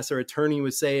Brian Lesser, attorney,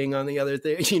 was saying on the other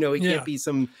thing. It can't be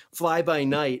some fly by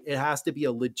night. It has to be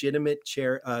a legitimate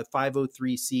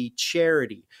 503c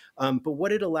charity. But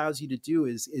what it allows you to do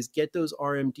is get those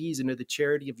RMDs into the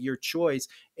charity of your choice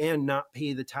and not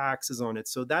pay the taxes on it.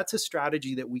 So that's a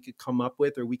strategy that we could come up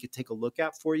with, or we could take a look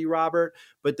at for you, Robert.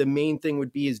 But the main thing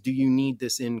would be do you need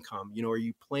this income? Are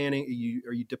you planning?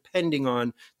 Are you depending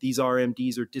on these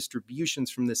RMDs or distributions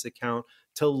from this account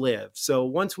to live? So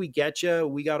once we get you,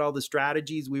 we got all the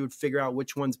strategies, we would figure out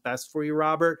which one's best for you,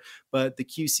 Robert. But the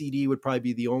QCD would probably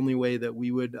be the only way that we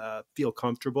would feel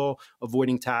comfortable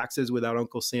avoiding taxes without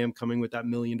Uncle Sam coming with that $1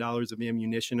 million of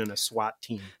ammunition and a SWAT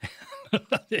team.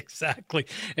 Exactly.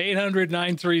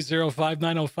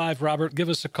 800-930-5905. Robert, give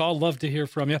us a call. Love to hear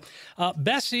from you.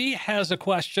 Bessie has a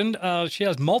question. She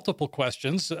has multiple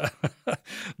questions.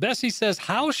 Bessie says,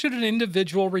 how should an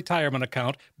individual retirement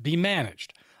account be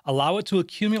managed? Allow it to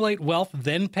accumulate wealth,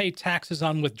 then pay taxes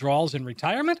on withdrawals in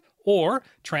retirement, or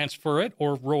transfer it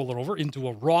or roll it over into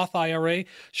a Roth IRA?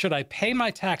 Should I pay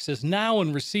my taxes now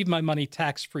and receive my money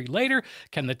tax-free later?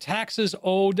 Can the taxes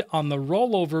owed on the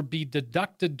rollover be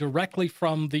deducted directly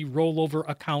from the rollover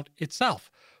account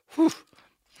itself? Whew.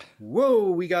 Whoa,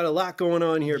 we got a lot going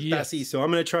on here, Yes. Bessie. So I'm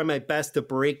going to try my best to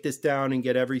break this down and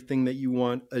get everything that you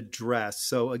want addressed.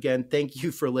 So again, thank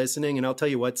you for listening. And I'll tell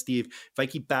you what, Steve, if I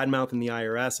keep bad-mouthing the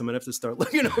IRS, I'm going to have to start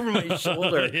looking over my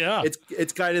shoulder. Yeah.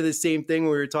 It's kind of the same thing. We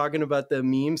were talking about the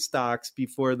meme stocks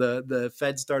before the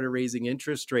Fed started raising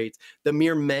interest rates. The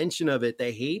mere mention of it, the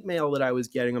hate mail that I was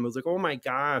getting, I was like, oh my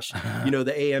gosh, the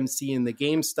AMC and the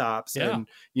GameStops. Yeah. And,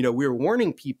 we were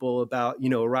warning people about,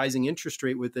 a rising interest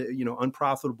rate with the,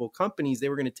 unprofitable companies. They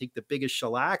were going to take the biggest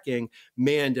shellacking.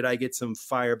 Man, did I get some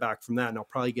fire back from that. And I'll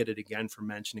probably get it again for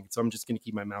mentioning it. So I'm just going to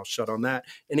keep my mouth shut on that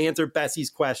and answer Bessie's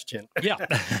question. Yeah.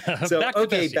 So,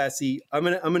 okay, Bessie, I'm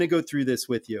going to go through this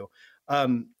with you.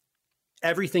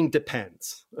 Everything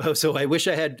depends. So I wish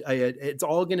I had, it's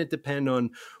all going to depend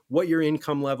on what your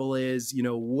income level is,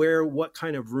 what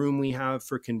kind of room we have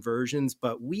for conversions,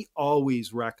 but we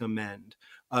always recommend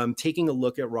taking a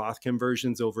look at Roth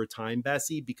conversions over time,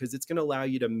 Bessie, because it's going to allow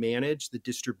you to manage the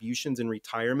distributions in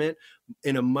retirement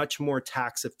in a much more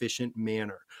tax efficient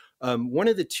manner. One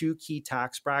of the two key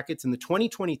tax brackets in the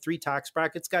 2023 tax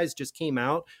brackets, guys, just came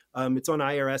out. It's on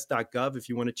irs.gov if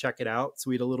you want to check it out. So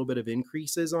we had a little bit of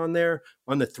increases on there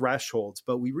on the thresholds,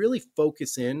 but we really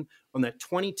focus in on that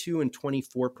 22 and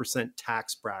 24%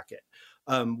 tax bracket.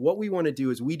 What we want to do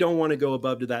is we don't want to go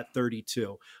above to that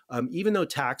 32. Even though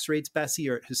tax rates, Bessie,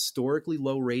 are at historically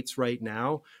low rates right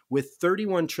now, with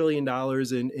 $31 trillion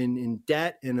in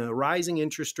debt and a rising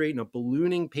interest rate and a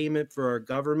ballooning payment for our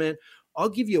government, I'll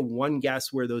give you one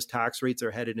guess where those tax rates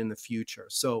are headed in the future.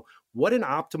 So what an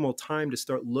optimal time to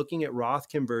start looking at Roth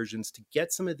conversions to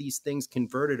get some of these things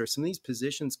converted or some of these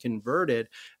positions converted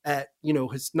at,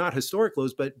 not historic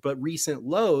lows, but recent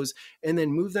lows, and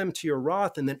then move them to your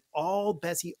Roth. And then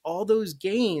Bessie, all those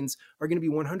gains are going to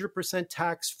be 100%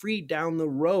 tax-free down the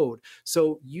road.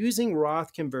 So using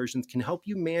Roth conversions can help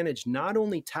you manage not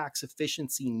only tax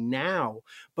efficiency now,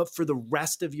 but for the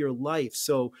rest of your life.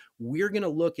 So we're going to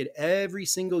look at every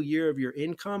single year of your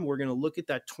income. We're going to look at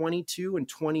that 22 and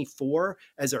 24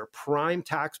 as our prime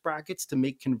tax brackets to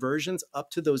make conversions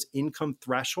up to those income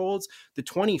thresholds. The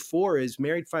 24 is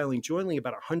married filing jointly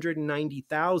about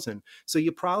 190,000. So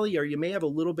you may have a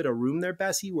little bit of room there,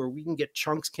 Bessie, where we can get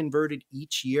chunks converted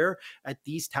each year at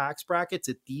these tax brackets,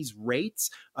 at these rates.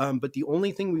 But the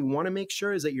only thing we want to make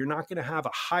sure is that you're not going to have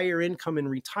a higher income in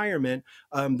retirement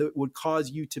that would cause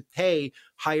you to pay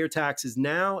higher taxes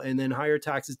now and then higher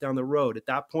taxes down the road. At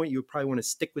that point, you would probably want to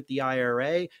stick with the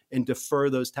IRA and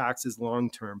defer those taxes long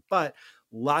term. But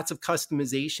lots of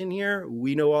customization here.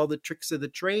 We know all the tricks of the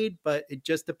trade, but it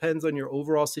just depends on your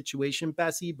overall situation,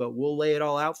 Bessie. But we'll lay it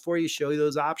all out for you, show you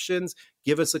those options.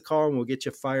 Give us a call and we'll get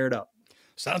you fired up.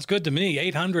 Sounds good to me.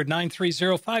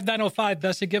 800-930-5905.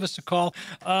 Bessie, give us a call.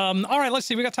 All right, let's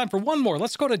see. We got time for one more.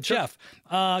 Let's go to Jeff.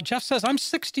 Jeff says, I'm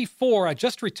 64. I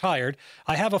just retired.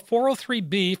 I have a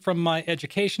 403B from my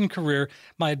education career.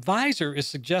 My advisor is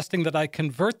suggesting that I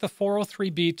convert the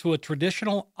 403B to a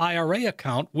traditional IRA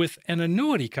account with an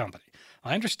annuity company.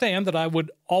 I understand that I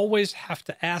would always have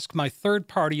to ask my third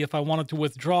party if I wanted to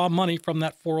withdraw money from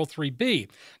that 403B.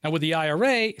 Now, with the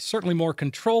IRA, certainly more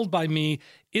controlled by me.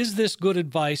 Is this good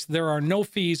advice? There are no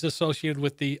fees associated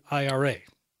with the IRA.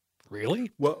 Really?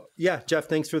 Well, yeah, Jeff,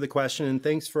 thanks for the question and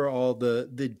thanks for all the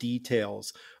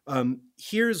details.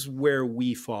 Here's where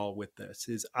we fall with this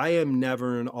is I am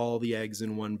never in all the eggs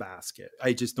in one basket.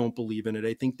 I just don't believe in it.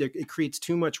 I think that it creates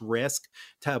too much risk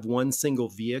to have one single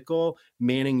vehicle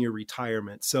manning your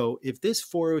retirement. So if this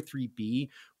 403B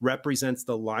represents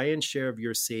the lion's share of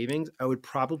your savings, I would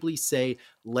probably say,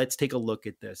 let's take a look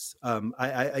at this.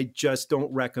 I just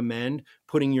don't recommend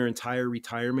putting your entire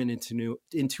retirement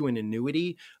into an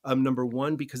annuity. Number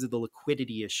one, because of the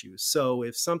liquidity issues. So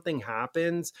if something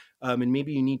happens and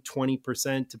maybe you need 20%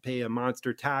 to pay a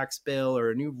monster tax bill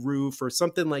or a new roof or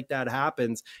something like that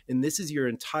happens, and this is your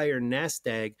entire nest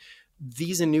egg,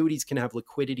 these annuities can have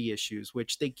liquidity issues,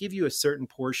 which they give you a certain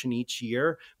portion each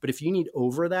year. But if you need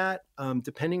over that,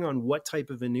 depending on what type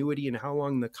of annuity and how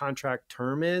long the contract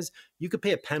term is, you could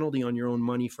pay a penalty on your own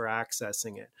money for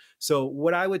accessing it. So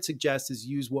what I would suggest is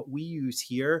use what we use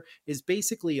here is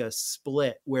basically a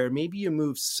split where maybe you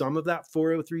move some of that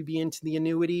 403B into the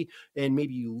annuity and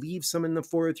maybe you leave some in the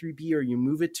 403B or you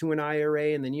move it to an IRA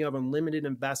and then you have unlimited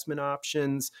investment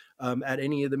options at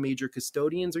any of the major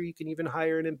custodians, or you can even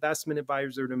hire an investment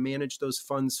advisor to manage those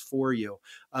funds for you.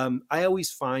 I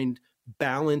always find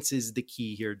balance is the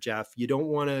key here, Jeff. You don't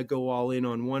want to go all in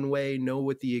on one way, no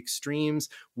with the extremes.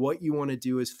 What you want to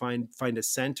do is find a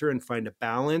center and find a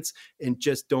balance, and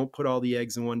just don't put all the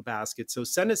eggs in one basket. So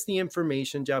send us the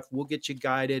information, Jeff. We'll get you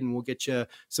guided, and we'll get you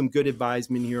some good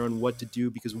advisement here on what to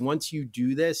do, because once you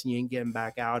do this, you ain't getting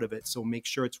back out of it. So make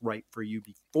sure it's right for you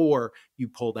before you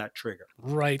pull that trigger.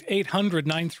 Right.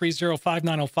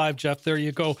 800-930-5905, Jeff. There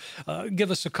you go.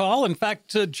 Give us a call. In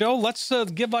fact, Joe, let's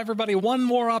give everybody one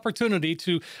more opportunity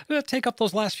to take up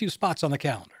those last few spots on the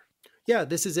calendar. Yeah,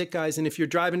 this is it, guys. And if you're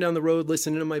driving down the road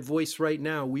listening to my voice right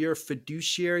now, we are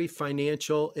Fiduciary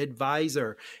Financial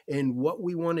Advisor. And what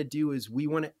we want to do is we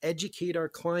want to educate our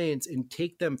clients and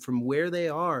take them from where they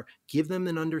are, give them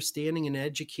an understanding and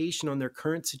education on their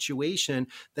current situation.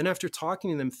 Then after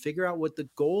talking to them, figure out what the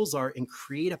goals are and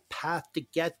create a path to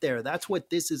get there. That's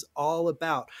what this is all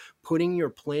about, putting your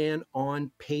plan on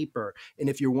paper. And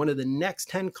if you're one of the next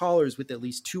 10 callers with at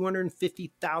least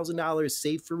 $250,000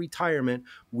 saved for retirement,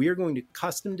 we're going to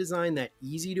custom design that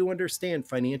easy to understand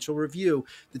financial review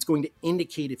that's going to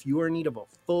indicate if you are in need of a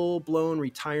full-blown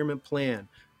retirement plan.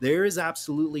 There is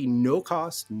absolutely no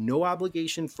cost, no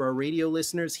obligation for our radio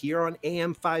listeners here on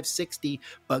AM 560,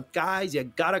 but guys, you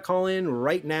gotta call in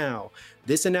right now.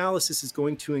 This analysis is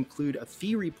going to include a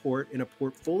fee report and a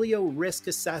portfolio risk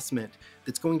assessment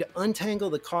that's going to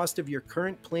untangle the cost of your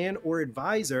current plan or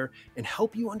advisor and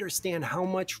help you understand how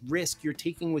much risk you're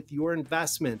taking with your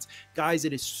investments. Guys,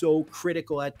 it is so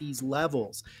critical at these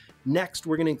levels. Next,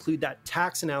 we're going to include that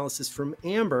tax analysis from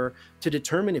Amber to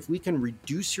determine if we can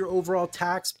reduce your overall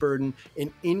tax burden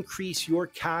and increase your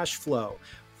cash flow.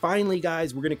 Finally,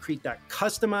 guys, we're going to create that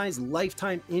customized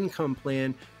lifetime income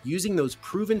plan using those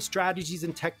proven strategies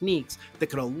and techniques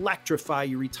that could electrify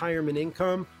your retirement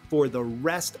income for the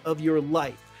rest of your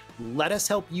life. Let us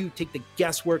help you take the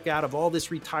guesswork out of all this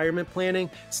retirement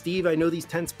planning. Steve, I know these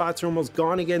 10 spots are almost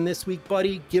gone again this week,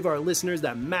 buddy. Give our listeners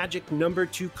that magic number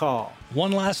to call.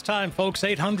 One last time, folks,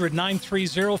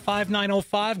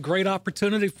 800-930-5905. Great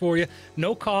opportunity for you.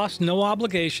 No cost, no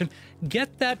obligation.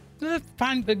 Get that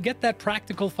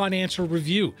practical financial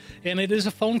review, and it is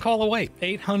a phone call away.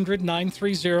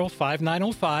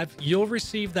 800-930-5905. You'll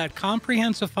receive that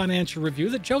comprehensive financial review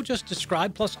that Joe just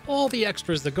described, plus all the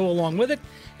extras that go along with it.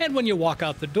 And when you walk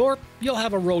out the door, you'll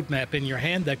have a roadmap in your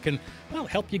hand that can, well,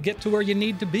 help you get to where you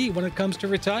need to be when it comes to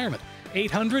retirement.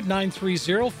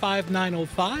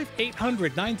 800-930-5905.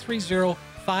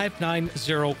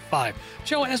 800-930-5905.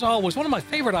 Joe, as always, one of my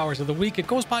favorite hours of the week. It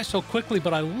goes by so quickly,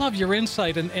 but I love your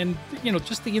insight and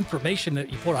just the information that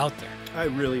you put out there. I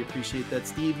really appreciate that,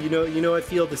 Steve. You know, I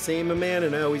feel the same, man,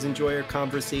 and I always enjoy our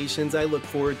conversations. I look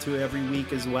forward to it every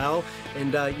week as well.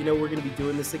 And, we're going to be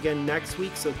doing this again next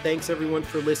week. So thanks, everyone,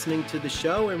 for listening to the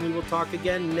show, and we will talk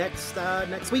again next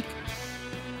week.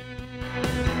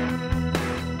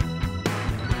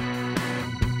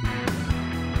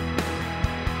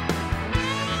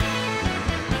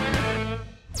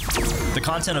 The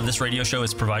content of this radio show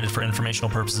is provided for informational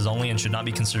purposes only and should not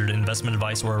be considered investment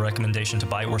advice or a recommendation to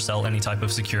buy or sell any type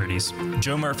of securities.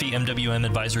 Joe Murphy, MWM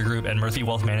Advisory Group, and Murphy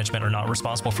Wealth Management are not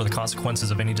responsible for the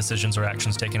consequences of any decisions or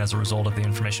actions taken as a result of the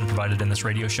information provided in this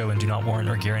radio show and do not warrant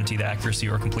or guarantee the accuracy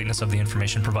or completeness of the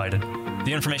information provided.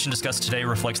 The information discussed today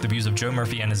reflects the views of Joe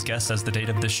Murphy and his guests as the date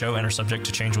of this show and are subject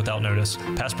to change without notice.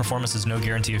 Past performance is no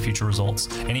guarantee of future results.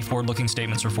 Any forward-looking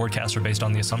statements or forecasts are based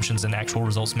on the assumptions, and actual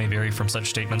results may vary from such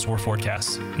statements or forecasts.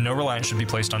 No reliance should be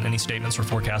placed on any statements or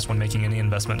forecasts when making any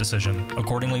investment decision.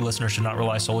 Accordingly, listeners should not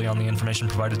rely solely on the information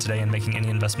provided today in making any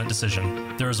investment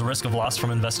decision. There is a risk of loss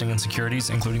from investing in securities,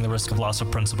 including the risk of loss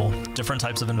of principal. Different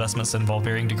types of investments involve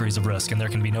varying degrees of risk, and there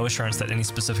can be no assurance that any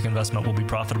specific investment will be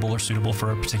profitable or suitable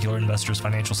for a particular investor's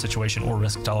financial situation or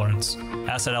risk tolerance.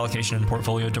 Asset allocation and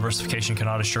portfolio diversification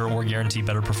cannot assure or guarantee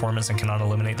better performance and cannot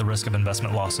eliminate the risk of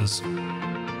investment losses.